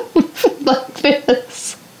like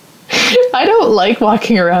this. I don't like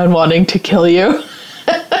walking around wanting to kill you.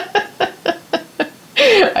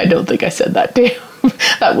 I don't think I said that to him.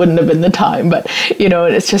 That wouldn't have been the time, but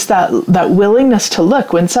it's just that willingness to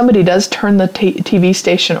look when somebody does turn the TV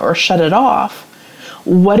station or shut it off.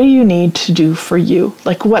 What do you need to do for you?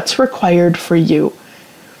 Like, what's required for you?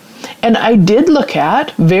 And I did look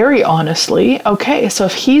at, very honestly, okay, so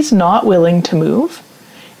if he's not willing to move,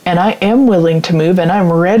 and I am willing to move, and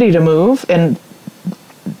I'm ready to move, and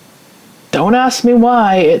don't ask me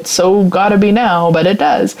why, it's so gotta be now, but it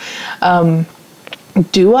does.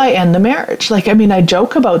 Do I end the marriage? Like, I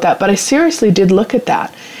joke about that, but I seriously did look at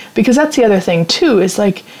that. Because that's the other thing too, is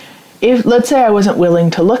like, if, let's say I wasn't willing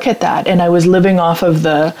to look at that and I was living off of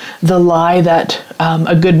the lie that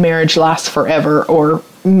a good marriage lasts forever, or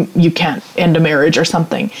you can't end a marriage or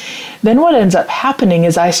something, then what ends up happening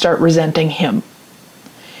is I start resenting him.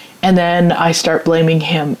 And then I start blaming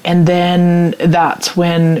him. And then that's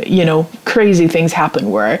when, crazy things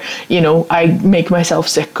happen where, I make myself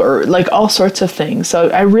sick or like all sorts of things. So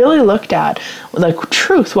I really looked at like,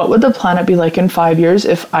 truth, what would the planet be like in 5 years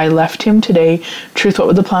if I left him today? Truth, what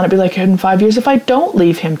would the planet be like in 5 years if I don't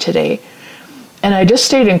leave him today? And I just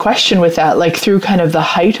stayed in question with that, like through kind of the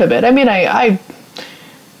height of it. I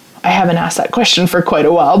haven't asked that question for quite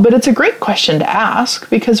a while, but it's a great question to ask,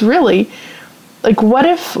 because really, like, what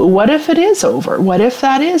if it is over? What if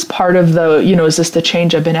that is part of the, is this the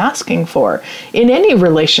change I've been asking for in any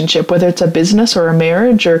relationship, whether it's a business or a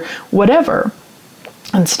marriage or whatever?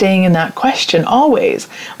 And staying in that question always.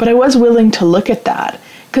 But I was willing to look at that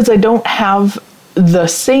because I don't have the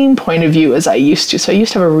same point of view as I used to. So I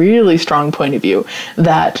used to have a really strong point of view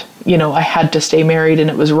that, I had to stay married and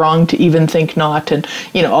it was wrong to even think not, and,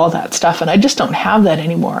 all that stuff. And I just don't have that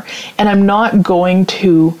anymore. And I'm not going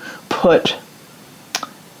to put,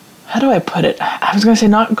 how do I put it? I was going to say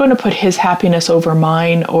not going to put his happiness over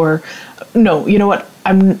mine, or no, you know what?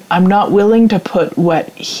 I'm not willing to put what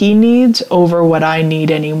he needs over what I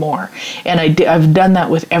need anymore. And I've done that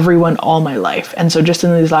with everyone all my life. And so just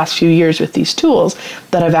in these last few years with these tools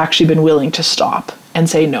that I've actually been willing to stop and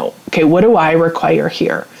say, no, okay, what do I require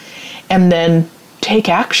here? And then take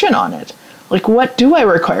action on it. Like, what do I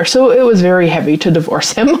require? So it was very heavy to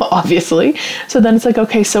divorce him, obviously. So then it's like,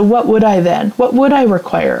 okay, so what would I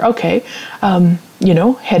require? Okay,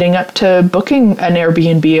 heading up to booking an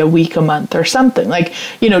Airbnb a week, a month or something. Like,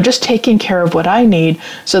 just taking care of what I need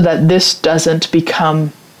so that this doesn't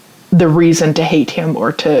become the reason to hate him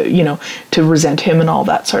or to resent him and all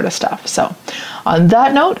that sort of stuff. So on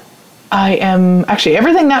that note, I am actually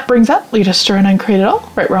everything that brings up, lead us, stir, and uncreate it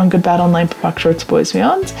all. Right, wrong, good, bad, online, provoc, shorts, boys,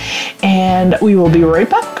 beyonds. And we will be right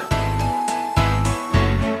back.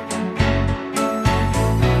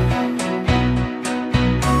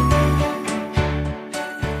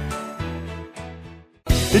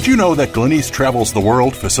 Did you know that Glenyce travels the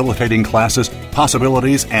world facilitating classes,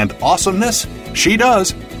 possibilities, and awesomeness? She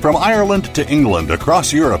does. From Ireland to England,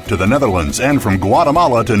 across Europe to the Netherlands, and from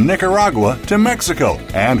Guatemala to Nicaragua to Mexico,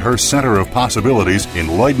 and her Center of Possibilities in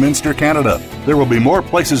Lloydminster, Canada. There will be more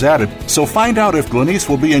places added, so find out if Glenyce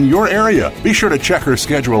will be in your area. Be sure to check her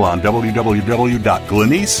schedule on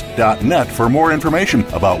www.glenyce.net for more information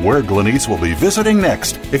about where Glenyce will be visiting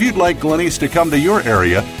next. If you'd like Glenyce to come to your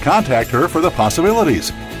area, contact her for the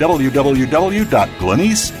possibilities.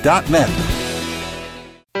 www.glenyce.net.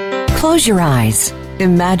 Close your eyes.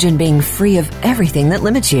 Imagine being free of everything that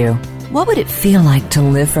limits you. What would it feel like to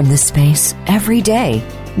live from this space every day?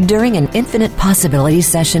 During an Infinite Possibilities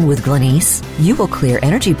session with Glenyce, you will clear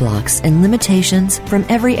energy blocks and limitations from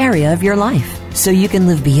every area of your life, so you can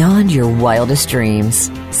live beyond your wildest dreams.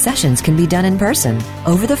 Sessions can be done in person,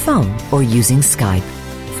 over the phone, or using Skype.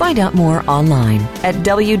 Find out more online at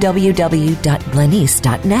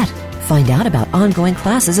www.glenyce.net. Find out about ongoing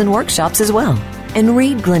classes and workshops as well. And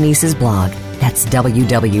read Glenyce's blog. That's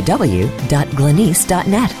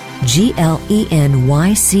www.glenyce.net.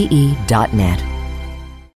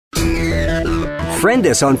 GLENYCE.net. Friend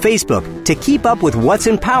us on Facebook to keep up with what's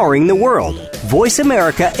empowering the world. Voice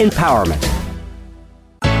America Empowerment.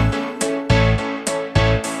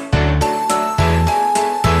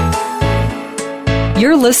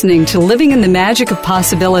 You're listening to Living in the Magic of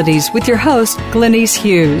Possibilities with your host, Glenyce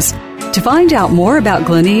Hughes. To find out more about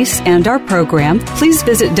Glenyce and our program, please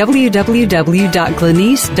visit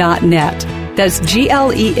www.glenyce.net. That's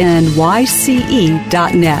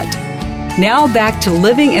GLENYCE.net. Now back to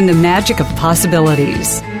Living in the Magic of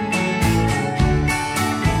Possibilities.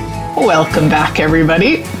 Welcome back,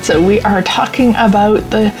 everybody. So we are talking about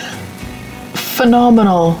the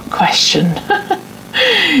phenomenal question.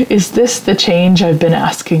 Is this the change I've been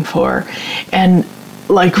asking for? And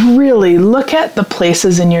really look at the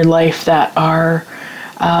places in your life that are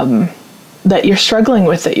that you're struggling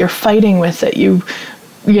with, that you're fighting with, that you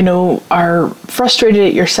are frustrated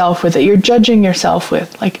at yourself with, that you're judging yourself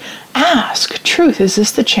with. Ask, truth, is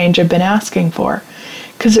this the change I've been asking for?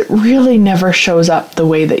 Because it really never shows up the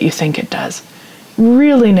way that you think it does.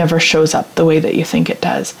 Really never shows up the way that you think it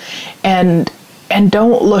does. And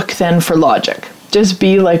don't look then for logic. Just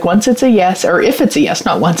be like, once it's a yes, or if it's a yes,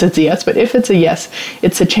 not once it's a yes, but if it's a yes,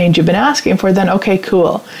 it's a change you've been asking for, then okay,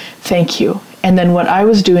 cool, thank you. And then what I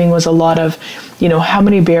was doing was a lot of, how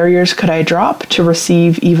many barriers could I drop to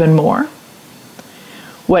receive even more?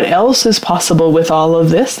 What else is possible with all of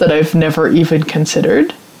this that I've never even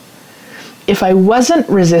considered? If I wasn't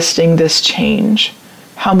resisting this change,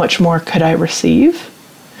 how much more could I receive?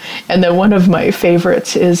 And then one of my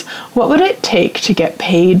favorites is, what would it take to get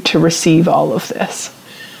paid to receive all of this?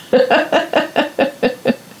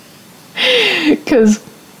 Because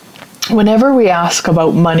whenever we ask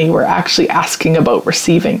about money, we're actually asking about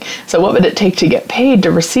receiving. So what would it take to get paid to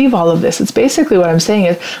receive all of this? It's basically what I'm saying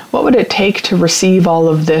is, what would it take to receive all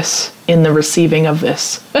of this in the receiving of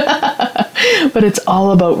this? But it's all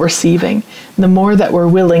about receiving. The more that we're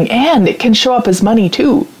willing, and it can show up as money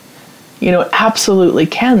too. It absolutely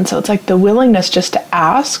can. So it's like the willingness just to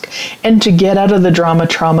ask and to get out of the drama,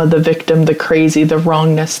 trauma, the victim, the crazy, the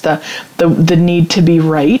wrongness, the need to be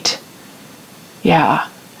right. Yeah.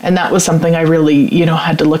 And that was something I really,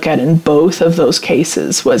 had to look at in both of those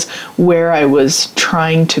cases, was where I was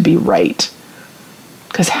trying to be right.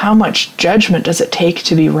 Because how much judgment does it take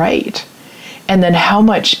to be right? And then how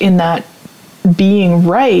much in that being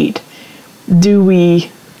right do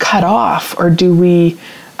we cut off, or do we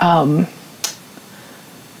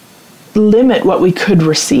limit what we could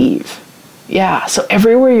receive? Yeah, so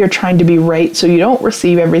everywhere you're trying to be right so you don't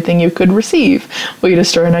receive everything you could receive. Will you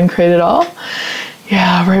destroy and uncreate it all?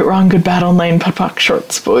 Yeah, right, wrong, good, bad, online, putt,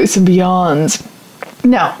 shorts, boys and beyonds.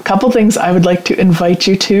 Now, a couple things I would like to invite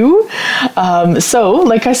you to. So,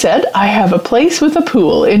 like I said, I have a place with a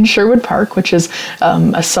pool in Sherwood Park, which is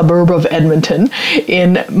a suburb of Edmonton,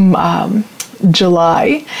 in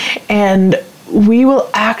July. And we will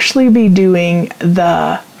actually be doing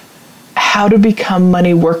the How to Become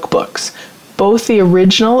Money workbooks, both the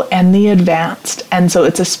original and the advanced. And so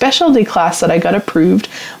it's a specialty class that I got approved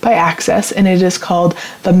by Access, and it is called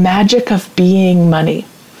The Magic of Being Money.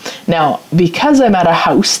 Now, because I'm at a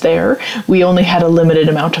house there, we only had a limited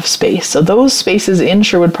amount of space. So those spaces in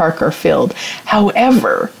Sherwood Park are filled.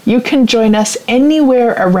 However, you can join us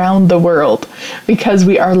anywhere around the world because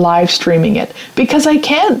we are live streaming it. Because I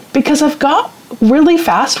can. Because I've got really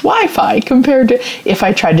fast Wi-Fi compared to if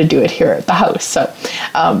I tried to do it here at the house.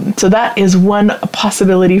 So that is one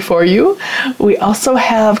possibility for you. We also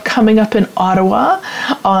have coming up in Ottawa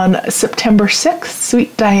on September 6th,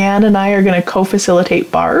 Sweet Diane and I are going to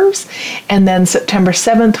co-facilitate bars. And then September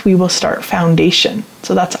 7th, we will start Foundation.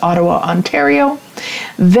 So that's Ottawa, Ontario.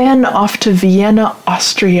 Then off to Vienna,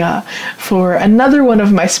 Austria for another one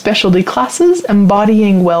of my specialty classes,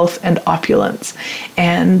 Embodying Wealth and Opulence.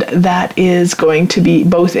 And that is going to be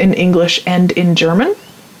both in English and in German.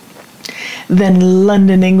 Then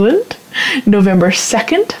London, England, November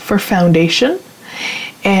 2nd for Foundation.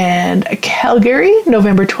 And Calgary,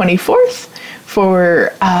 November 24th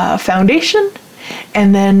for Foundation.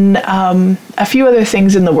 And then a few other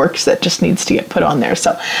things in the works that just needs to get put on there.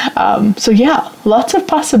 So yeah, lots of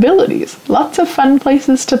possibilities, lots of fun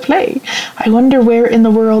places to play. I wonder where in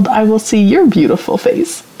the world I will see your beautiful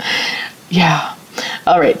face. Yeah.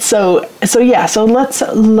 All right. So let's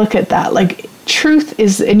look at that. Like, truth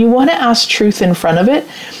is, and you want to ask truth in front of it.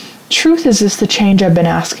 Truth is this the change I've been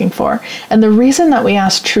asking for? And the reason that we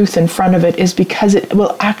ask truth in front of it is because it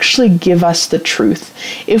will actually give us the truth.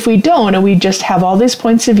 If we don't, and we just have all these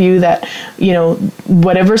points of view that, you know,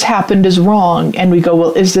 whatever's happened is wrong, and we go,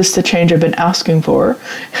 well, is this the change I've been asking for?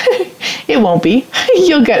 It won't be.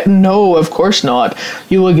 You'll get, no, of course not.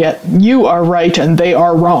 You will get, you are right and they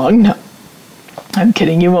are wrong. No. I'm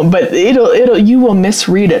kidding, you won't, but you will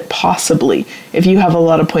misread it possibly if you have a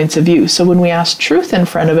lot of points of view. So when we ask truth in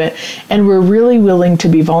front of it and we're really willing to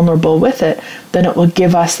be vulnerable with it, then it will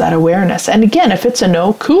give us that awareness. And again, if it's a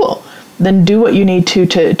no, cool, then do what you need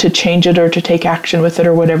to change it or to take action with it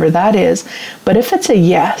or whatever that is. But if it's a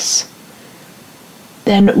yes,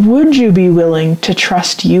 then would you be willing to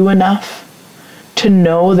trust you enough to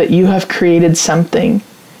know that you have created something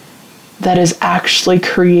that is actually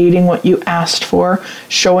creating what you asked for,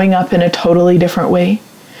 showing up in a totally different way?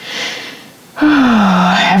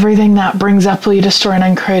 Everything that brings up, will you destroy and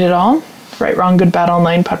uncreate it all? Right, wrong, good, bad,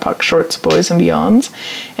 online, POD POC, shorts, boys, and beyonds.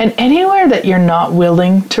 And anywhere that you're not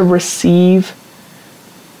willing to receive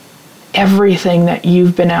everything that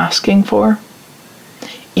you've been asking for,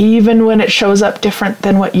 even when it shows up different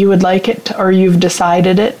than what you would like it to, or you've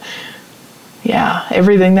decided it, yeah,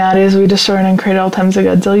 everything that is, we destroy and uncreate all times a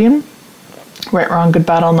godzillion. Right, wrong, good,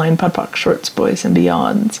 bad, online, POD POC, shorts, boys, and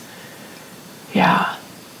beyonds. Yeah.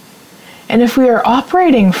 And if we are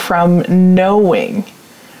operating from knowing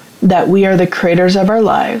that we are the creators of our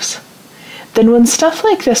lives, then when stuff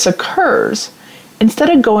like this occurs,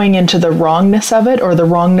 instead of going into the wrongness of it or the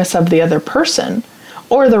wrongness of the other person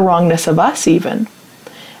or the wrongness of us even,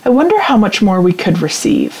 I wonder how much more we could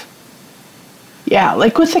receive. Yeah,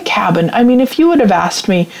 like with the cabin. I mean, if you would have asked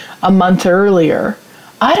me a month earlier,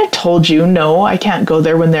 I'd have told you, no, I can't go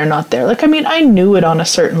there when they're not there. Like, I mean, I knew it on a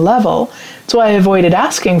certain level. That's why I avoided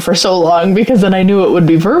asking for so long, because then I knew it would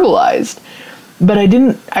be verbalized. But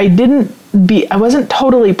I wasn't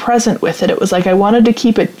totally present with it. It was like I wanted to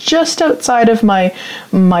keep it just outside of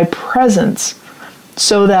my presence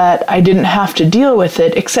so that I didn't have to deal with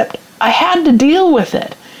it, except I had to deal with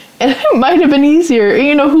it. And it might have been easier,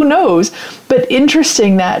 you know, who knows. But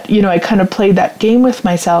interesting that, you know, I kind of played that game with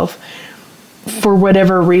myself for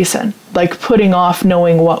whatever reason, like putting off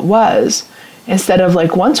knowing what was, instead of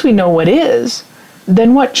like, once we know what is,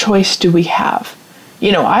 then what choice do we have?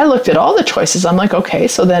 You know, I looked at all the choices. I'm like, okay,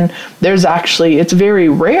 so then there's actually, it's very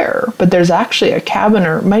rare, but there's actually a cabin,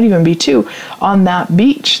 or it might even be two, on that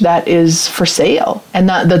beach that is for sale. And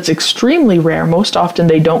that's extremely rare. Most often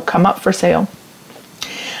they don't come up for sale.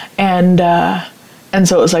 And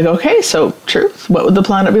so it was like, okay, so truth, what would the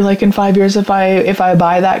planet be like in 5 years if I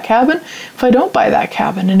buy that cabin, if I don't buy that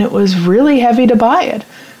cabin? And it was really heavy to buy it.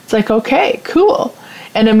 It's like, okay, cool.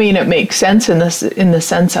 And I mean, it makes sense in the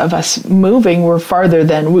sense of us moving. We're farther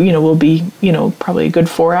than, you know, we'll be, you know, probably a good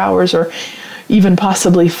 4 hours or even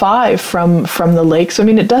possibly 5 from the lake. So I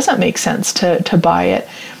mean, it doesn't make sense to buy it.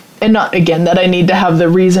 And not, again, that I need to have the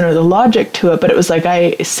reason or the logic to it, but it was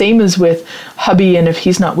like same as with hubby, and if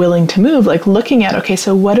he's not willing to move, like looking at, okay,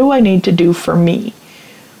 so what do I need to do for me?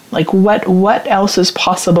 Like what else is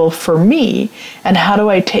possible for me, and how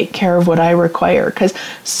do I take care of what I require? Because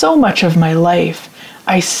so much of my life,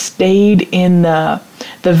 I stayed in the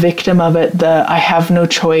victim of it, I have no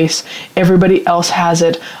choice, everybody else has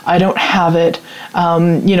it, I don't have it,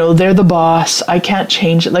 you know, they're the boss, I can't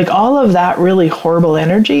change it, like all of that really horrible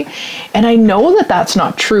energy. And I know that that's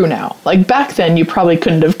not true now. Like back then, you probably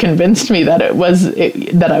couldn't have convinced me that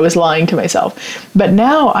that I was lying to myself. But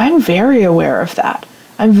now I'm very aware of that.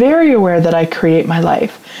 I'm very aware that I create my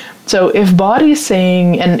life. So if body's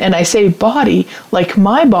saying, and I say body, like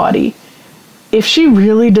my body, if she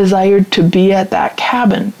really desired to be at that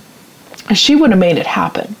cabin, she would have made it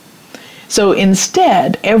happen. So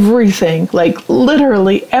instead, everything, like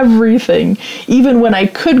literally everything, even when I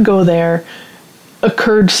could go there,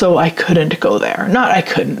 occurred so I couldn't go there. Not I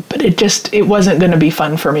couldn't, but it wasn't going to be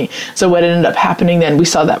fun for me. So what ended up happening then, we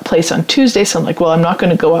saw that place on Tuesday, so I'm like, well, I'm not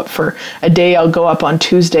going to go up for a day. I'll go up on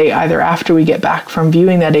Tuesday, either after we get back from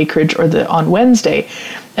viewing that acreage or on Wednesday.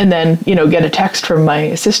 And then, get a text from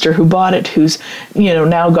my sister who bought it, who's,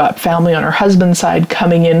 now got family on her husband's side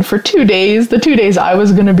coming in for 2 days, the 2 days I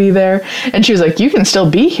was going to be there. And she was like, you can still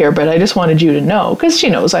be here, but I just wanted you to know, because she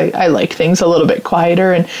knows I like things a little bit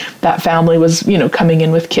quieter, and that family was, coming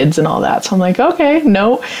in with kids and all that. So I'm like, okay,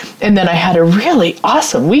 no. And then I had a really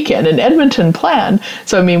awesome weekend in Edmonton planned.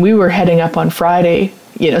 So, we were heading up on Friday,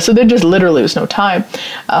 so there just literally was no time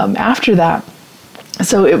after that.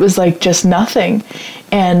 So it was like just nothing.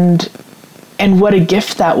 And what a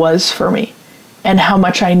gift that was for me. And how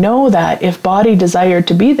much I know that if Body desired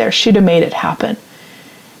to be there, she'd have made it happen.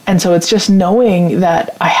 And so it's just knowing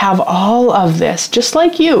that I have all of this, just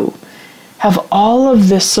like you, have all of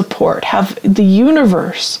this support, have the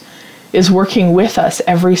universe is working with us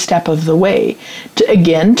every step of the way, to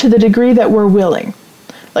the degree that we're willing.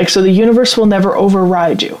 Like, so the universe will never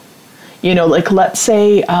override you. Like let's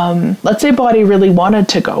say Body really wanted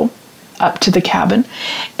to go up to the cabin,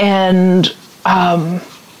 and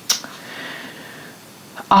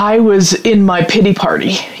I was in my pity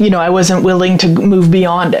party. I wasn't willing to move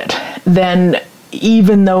beyond it. Then,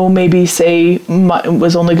 even though maybe it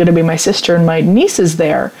was only going to be my sister and my nieces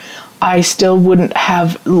there, I still wouldn't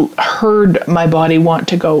have heard my body want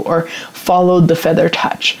to go or followed the feather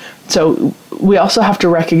touch. So we also have to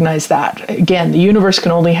recognize that. Again, the universe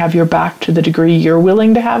can only have your back to the degree you're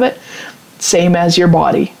willing to have it, same as your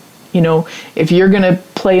body. If you're going to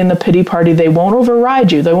play in the pity party, they won't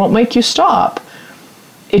override you. They won't make you stop.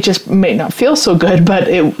 It just may not feel so good, but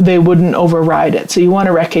they wouldn't override it. So you want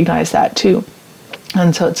to recognize that too.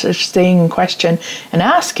 And so it's just staying in question and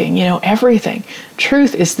asking, everything.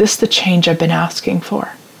 Truth, is this the change I've been asking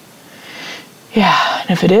for? Yeah, and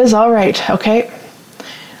if it is, all right, okay.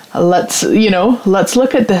 Let's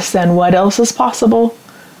look at this then. What else is possible?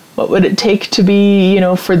 What would it take to be,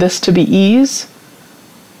 for this to be ease?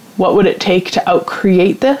 What would it take to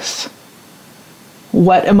outcreate this?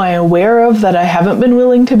 What am I aware of that I haven't been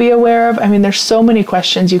willing to be aware of? There's so many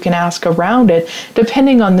questions you can ask around it,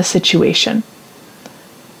 depending on the situation.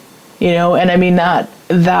 And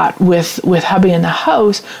that with hubby in the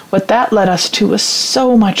house, what that led us to was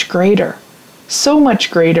so much greater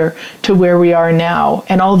to where we are now.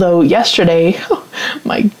 And although yesterday, oh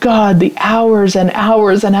my God, the hours and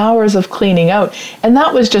hours and hours of cleaning out, and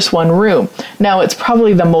that was just one room. Now it's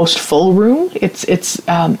probably the most full room. It's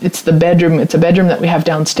the bedroom. It's a bedroom that we have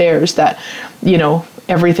downstairs that,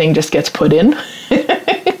 everything just gets put in.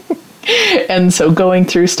 And so going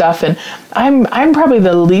through stuff, and I'm probably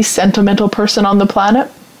the least sentimental person on the planet.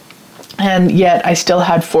 And yet I still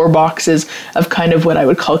had 4 boxes of kind of what I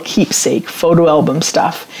would call keepsake photo album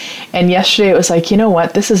stuff. And yesterday it was like, you know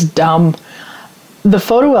what, this is dumb. The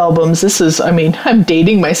photo albums, I'm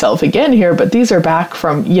dating myself again here, but these are back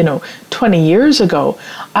from, 20 years ago.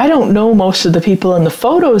 I don't know most of the people in the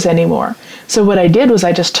photos anymore. So what I did was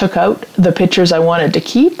I just took out the pictures I wanted to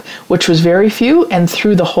keep, which was very few, and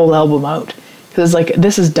threw the whole album out. Because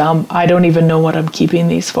this is dumb. I don't even know what I'm keeping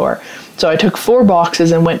these for. So I took 4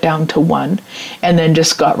 boxes and went down to 1, and then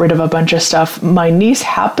just got rid of a bunch of stuff. My niece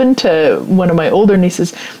one of my older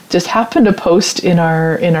nieces, just happened to post in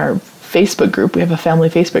our Facebook group. We have a family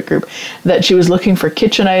Facebook group, that she was looking for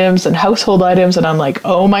kitchen items and household items. And I'm like,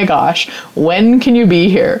 oh my gosh, when can you be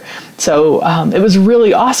here? So it was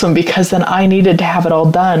really awesome, because then I needed to have it all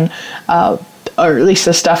done, or at least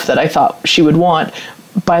the stuff that I thought she would want,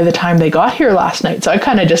 by the time they got here last night. So I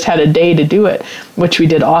kind of just had a day to do it, which we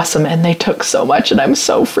did awesome. And they took so much, and I'm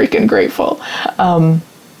so freaking grateful.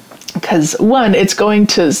 Because one, it's going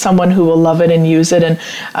to someone who will love it and use it. And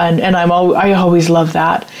I always love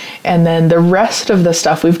that. And then the rest of the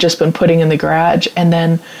stuff we've just been putting in the garage. And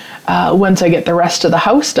then once I get the rest of the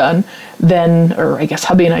house done, or I guess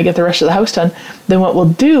hubby and I get the rest of the house done, then what we'll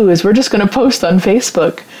do is we're just going to post on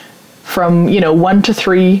Facebook from, 1 to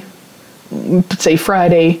 3, say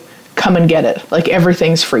Friday, come and get it. Like,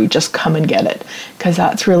 everything's free, just come and get it. Because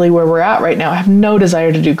that's really where we're at right now. I have no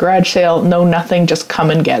desire to do garage sale, nothing, just come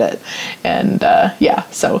and get it. And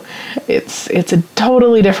so it's a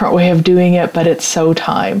totally different way of doing it, but it's so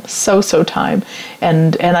time.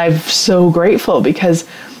 And I'm so grateful, because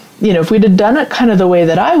if we'd have done it kind of the way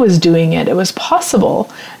that I was doing it, it was possible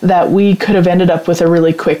that we could have ended up with a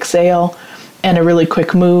really quick sale and a really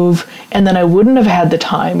quick move, and then I wouldn't have had the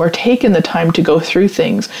time or taken the time to go through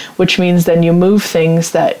things, which means then you move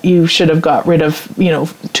things that you should have got rid of,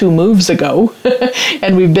 2 moves ago.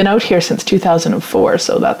 And we've been out here since 2004,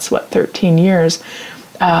 so that's 13 years.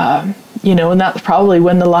 And that's probably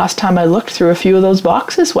when the last time I looked through a few of those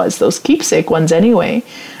boxes was, those keepsake ones anyway.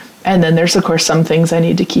 And then there's, of course, some things I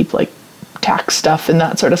need to keep, like tax stuff and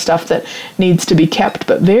that sort of stuff that needs to be kept,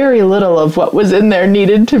 but very little of what was in there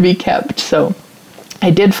needed to be kept. So I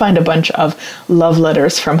did find a bunch of love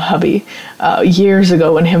letters from hubby years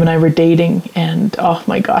ago when him and I were dating, and oh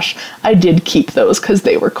my gosh, I did keep those because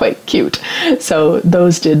they were quite cute. So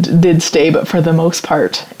those did stay, but for the most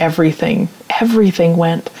part, everything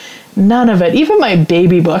went. None of it, even my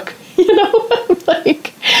baby book, I'm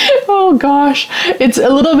like, oh gosh. It's a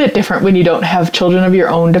little bit different when you don't have children of your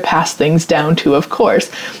own to pass things down to, of course.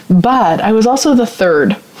 But I was also the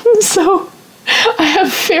third. So I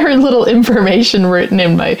have very little information written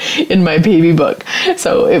in my baby book.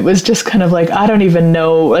 So it was just kind of like, I don't even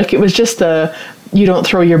know. Like, it was just you don't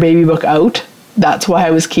throw your baby book out. That's why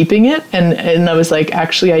I was keeping it. And I was like,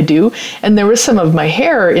 actually, I do. And there was some of my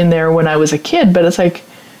hair in there when I was a kid, but it's like,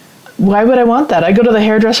 why would I want that? I go to the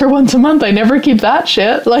hairdresser once a month. I never keep that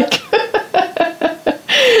shit. Like,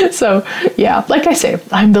 so yeah, like I say,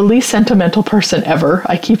 I'm the least sentimental person ever.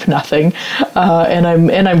 I keep nothing.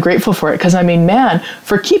 And I'm grateful for it. Cause I mean, man,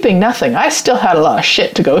 for keeping nothing, I still had a lot of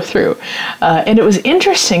shit to go through. And it was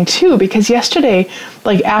interesting too, because yesterday,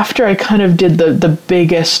 like after I kind of did the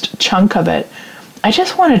biggest chunk of it, I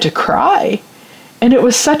just wanted to cry. And it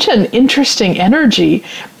was such an interesting energy.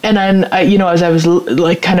 And then, as I was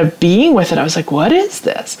like kind of being with it, I was like, what is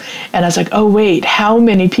this? And I was like, oh, wait, how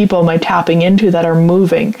many people am I tapping into that are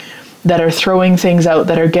moving, that are throwing things out,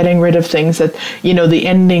 that are getting rid of things, that, the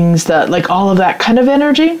endings, that like all of that kind of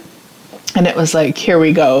energy. And it was like, here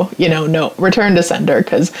we go, no, return to sender,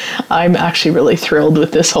 because I'm actually really thrilled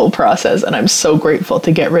with this whole process. And I'm so grateful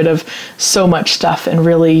to get rid of so much stuff and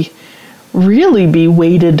really, really be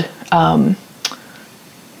weighted,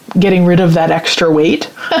 getting rid of that extra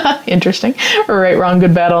weight. Interesting. Right, wrong,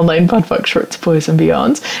 good, bad, online, POD POC, shorts, boys, and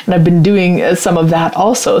beyonds. And I've been doing some of that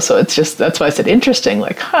also. So it's just, that's why I said interesting.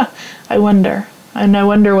 Like, I wonder. And I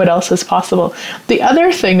wonder what else is possible. The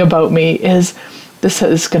other thing about me is, this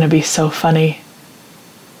is going to be so funny.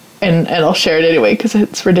 And I'll share it anyway because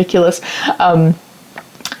it's ridiculous.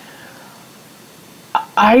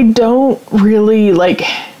 I don't really, like,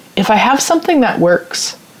 if I have something that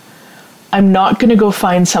works, I'm not going to go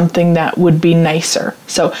find something that would be nicer.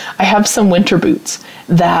 So I have some winter boots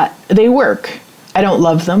that they work. I don't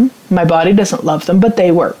love them. My body doesn't love them, but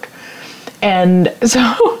they work. And so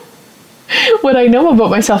what I know about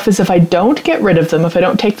myself is if I don't get rid of them, if I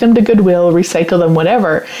don't take them to Goodwill, recycle them,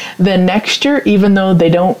 whatever, then next year, even though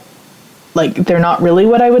they're not really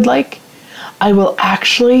what I would like, I will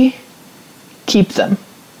actually keep them.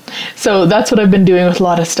 So that's what I've been doing with a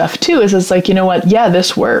lot of stuff too, is it's like, you know what? Yeah,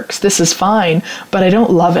 this works. This is fine, but I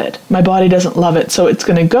don't love it. My body doesn't love it. So it's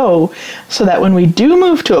going to go so that when we do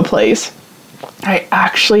move to a place, I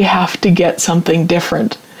actually have to get something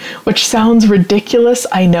different, which sounds ridiculous.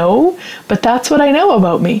 I know, but that's what I know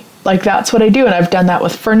about me. Like, that's what I do. And I've done that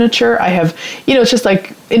with furniture. I have, it's just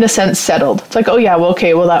like, in a sense, settled. It's like, oh yeah, well,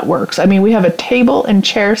 okay, well, that works. I mean, we have a table and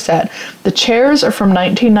chair set. The chairs are from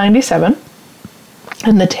 1997.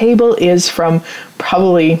 And the table is from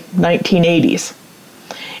probably 1980s.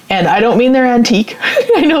 And I don't mean they're antique.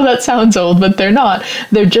 I know that sounds old, but they're not.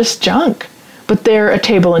 They're just junk. But they're a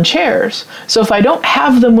table and chairs. So if I don't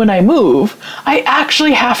have them when I move, I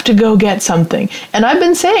actually have to go get something. And I've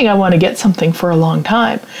been saying I want to get something for a long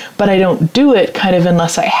time, but I don't do it kind of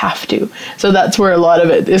unless I have to. So that's where a lot of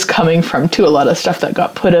it is coming from too. A lot of stuff that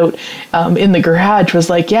got put out in the garage was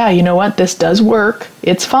like, yeah, you know what? This does work.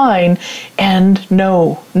 It's fine. And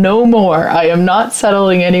no more. I am not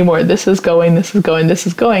settling anymore. This is going, this is going, this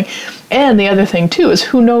is going. And the other thing too is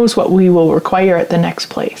who knows what we will require at the next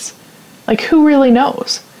place. Like, who really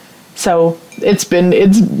knows? So it's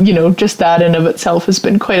just that in of itself has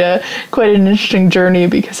been quite an interesting journey,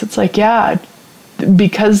 because it's like, yeah,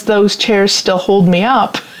 because those chairs still hold me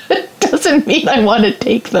up, it doesn't mean I want to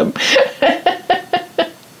take them.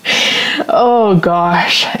 Oh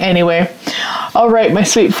gosh. Anyway. All right, my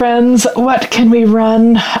sweet friends, what can we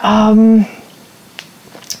run?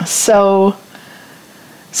 So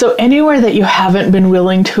anywhere that you haven't been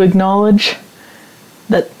willing to acknowledge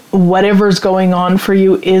that whatever's going on for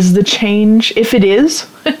you is the change, if it is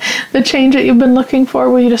the change that you've been looking for,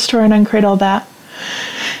 will you destroy and uncreate all that?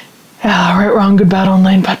 Right, wrong, good, bad,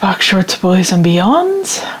 online, POD POC, shorts, boys, and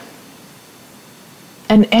beyonds.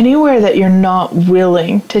 And anywhere that you're not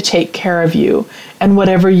willing to take care of you and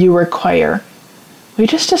whatever you require, we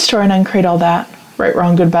just destroy and uncreate all that. Right,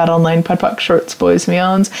 wrong, good, bad, online, POD, POC, shorts, boys,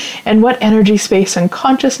 meons. And what energy, space, and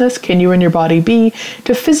consciousness can you and your body be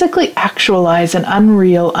to physically actualize an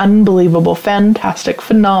unreal, unbelievable, fantastic,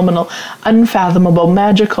 phenomenal, unfathomable,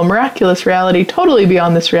 magical, miraculous reality totally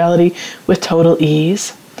beyond this reality with total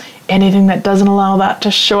ease? Anything that doesn't allow that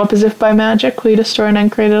to show up as if by magic, we destroy and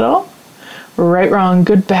uncreate it all? Right, wrong,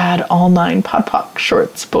 good, bad, all nine, POD, POC,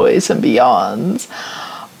 shorts, boys, and beyonds.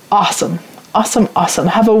 Awesome. Awesome, awesome.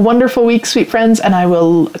 Have a wonderful week, sweet friends, and I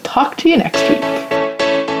will talk to you next week.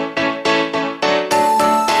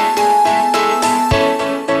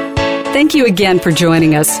 Thank you again for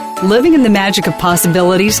joining us. Living in the Magic of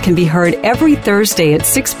Possibilities can be heard every Thursday at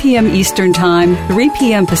 6 p.m. Eastern Time, 3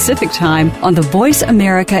 p.m. Pacific Time on the Voice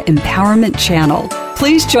America Empowerment Channel.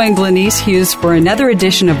 Please join Glenyce Hughes for another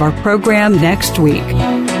edition of our program next week.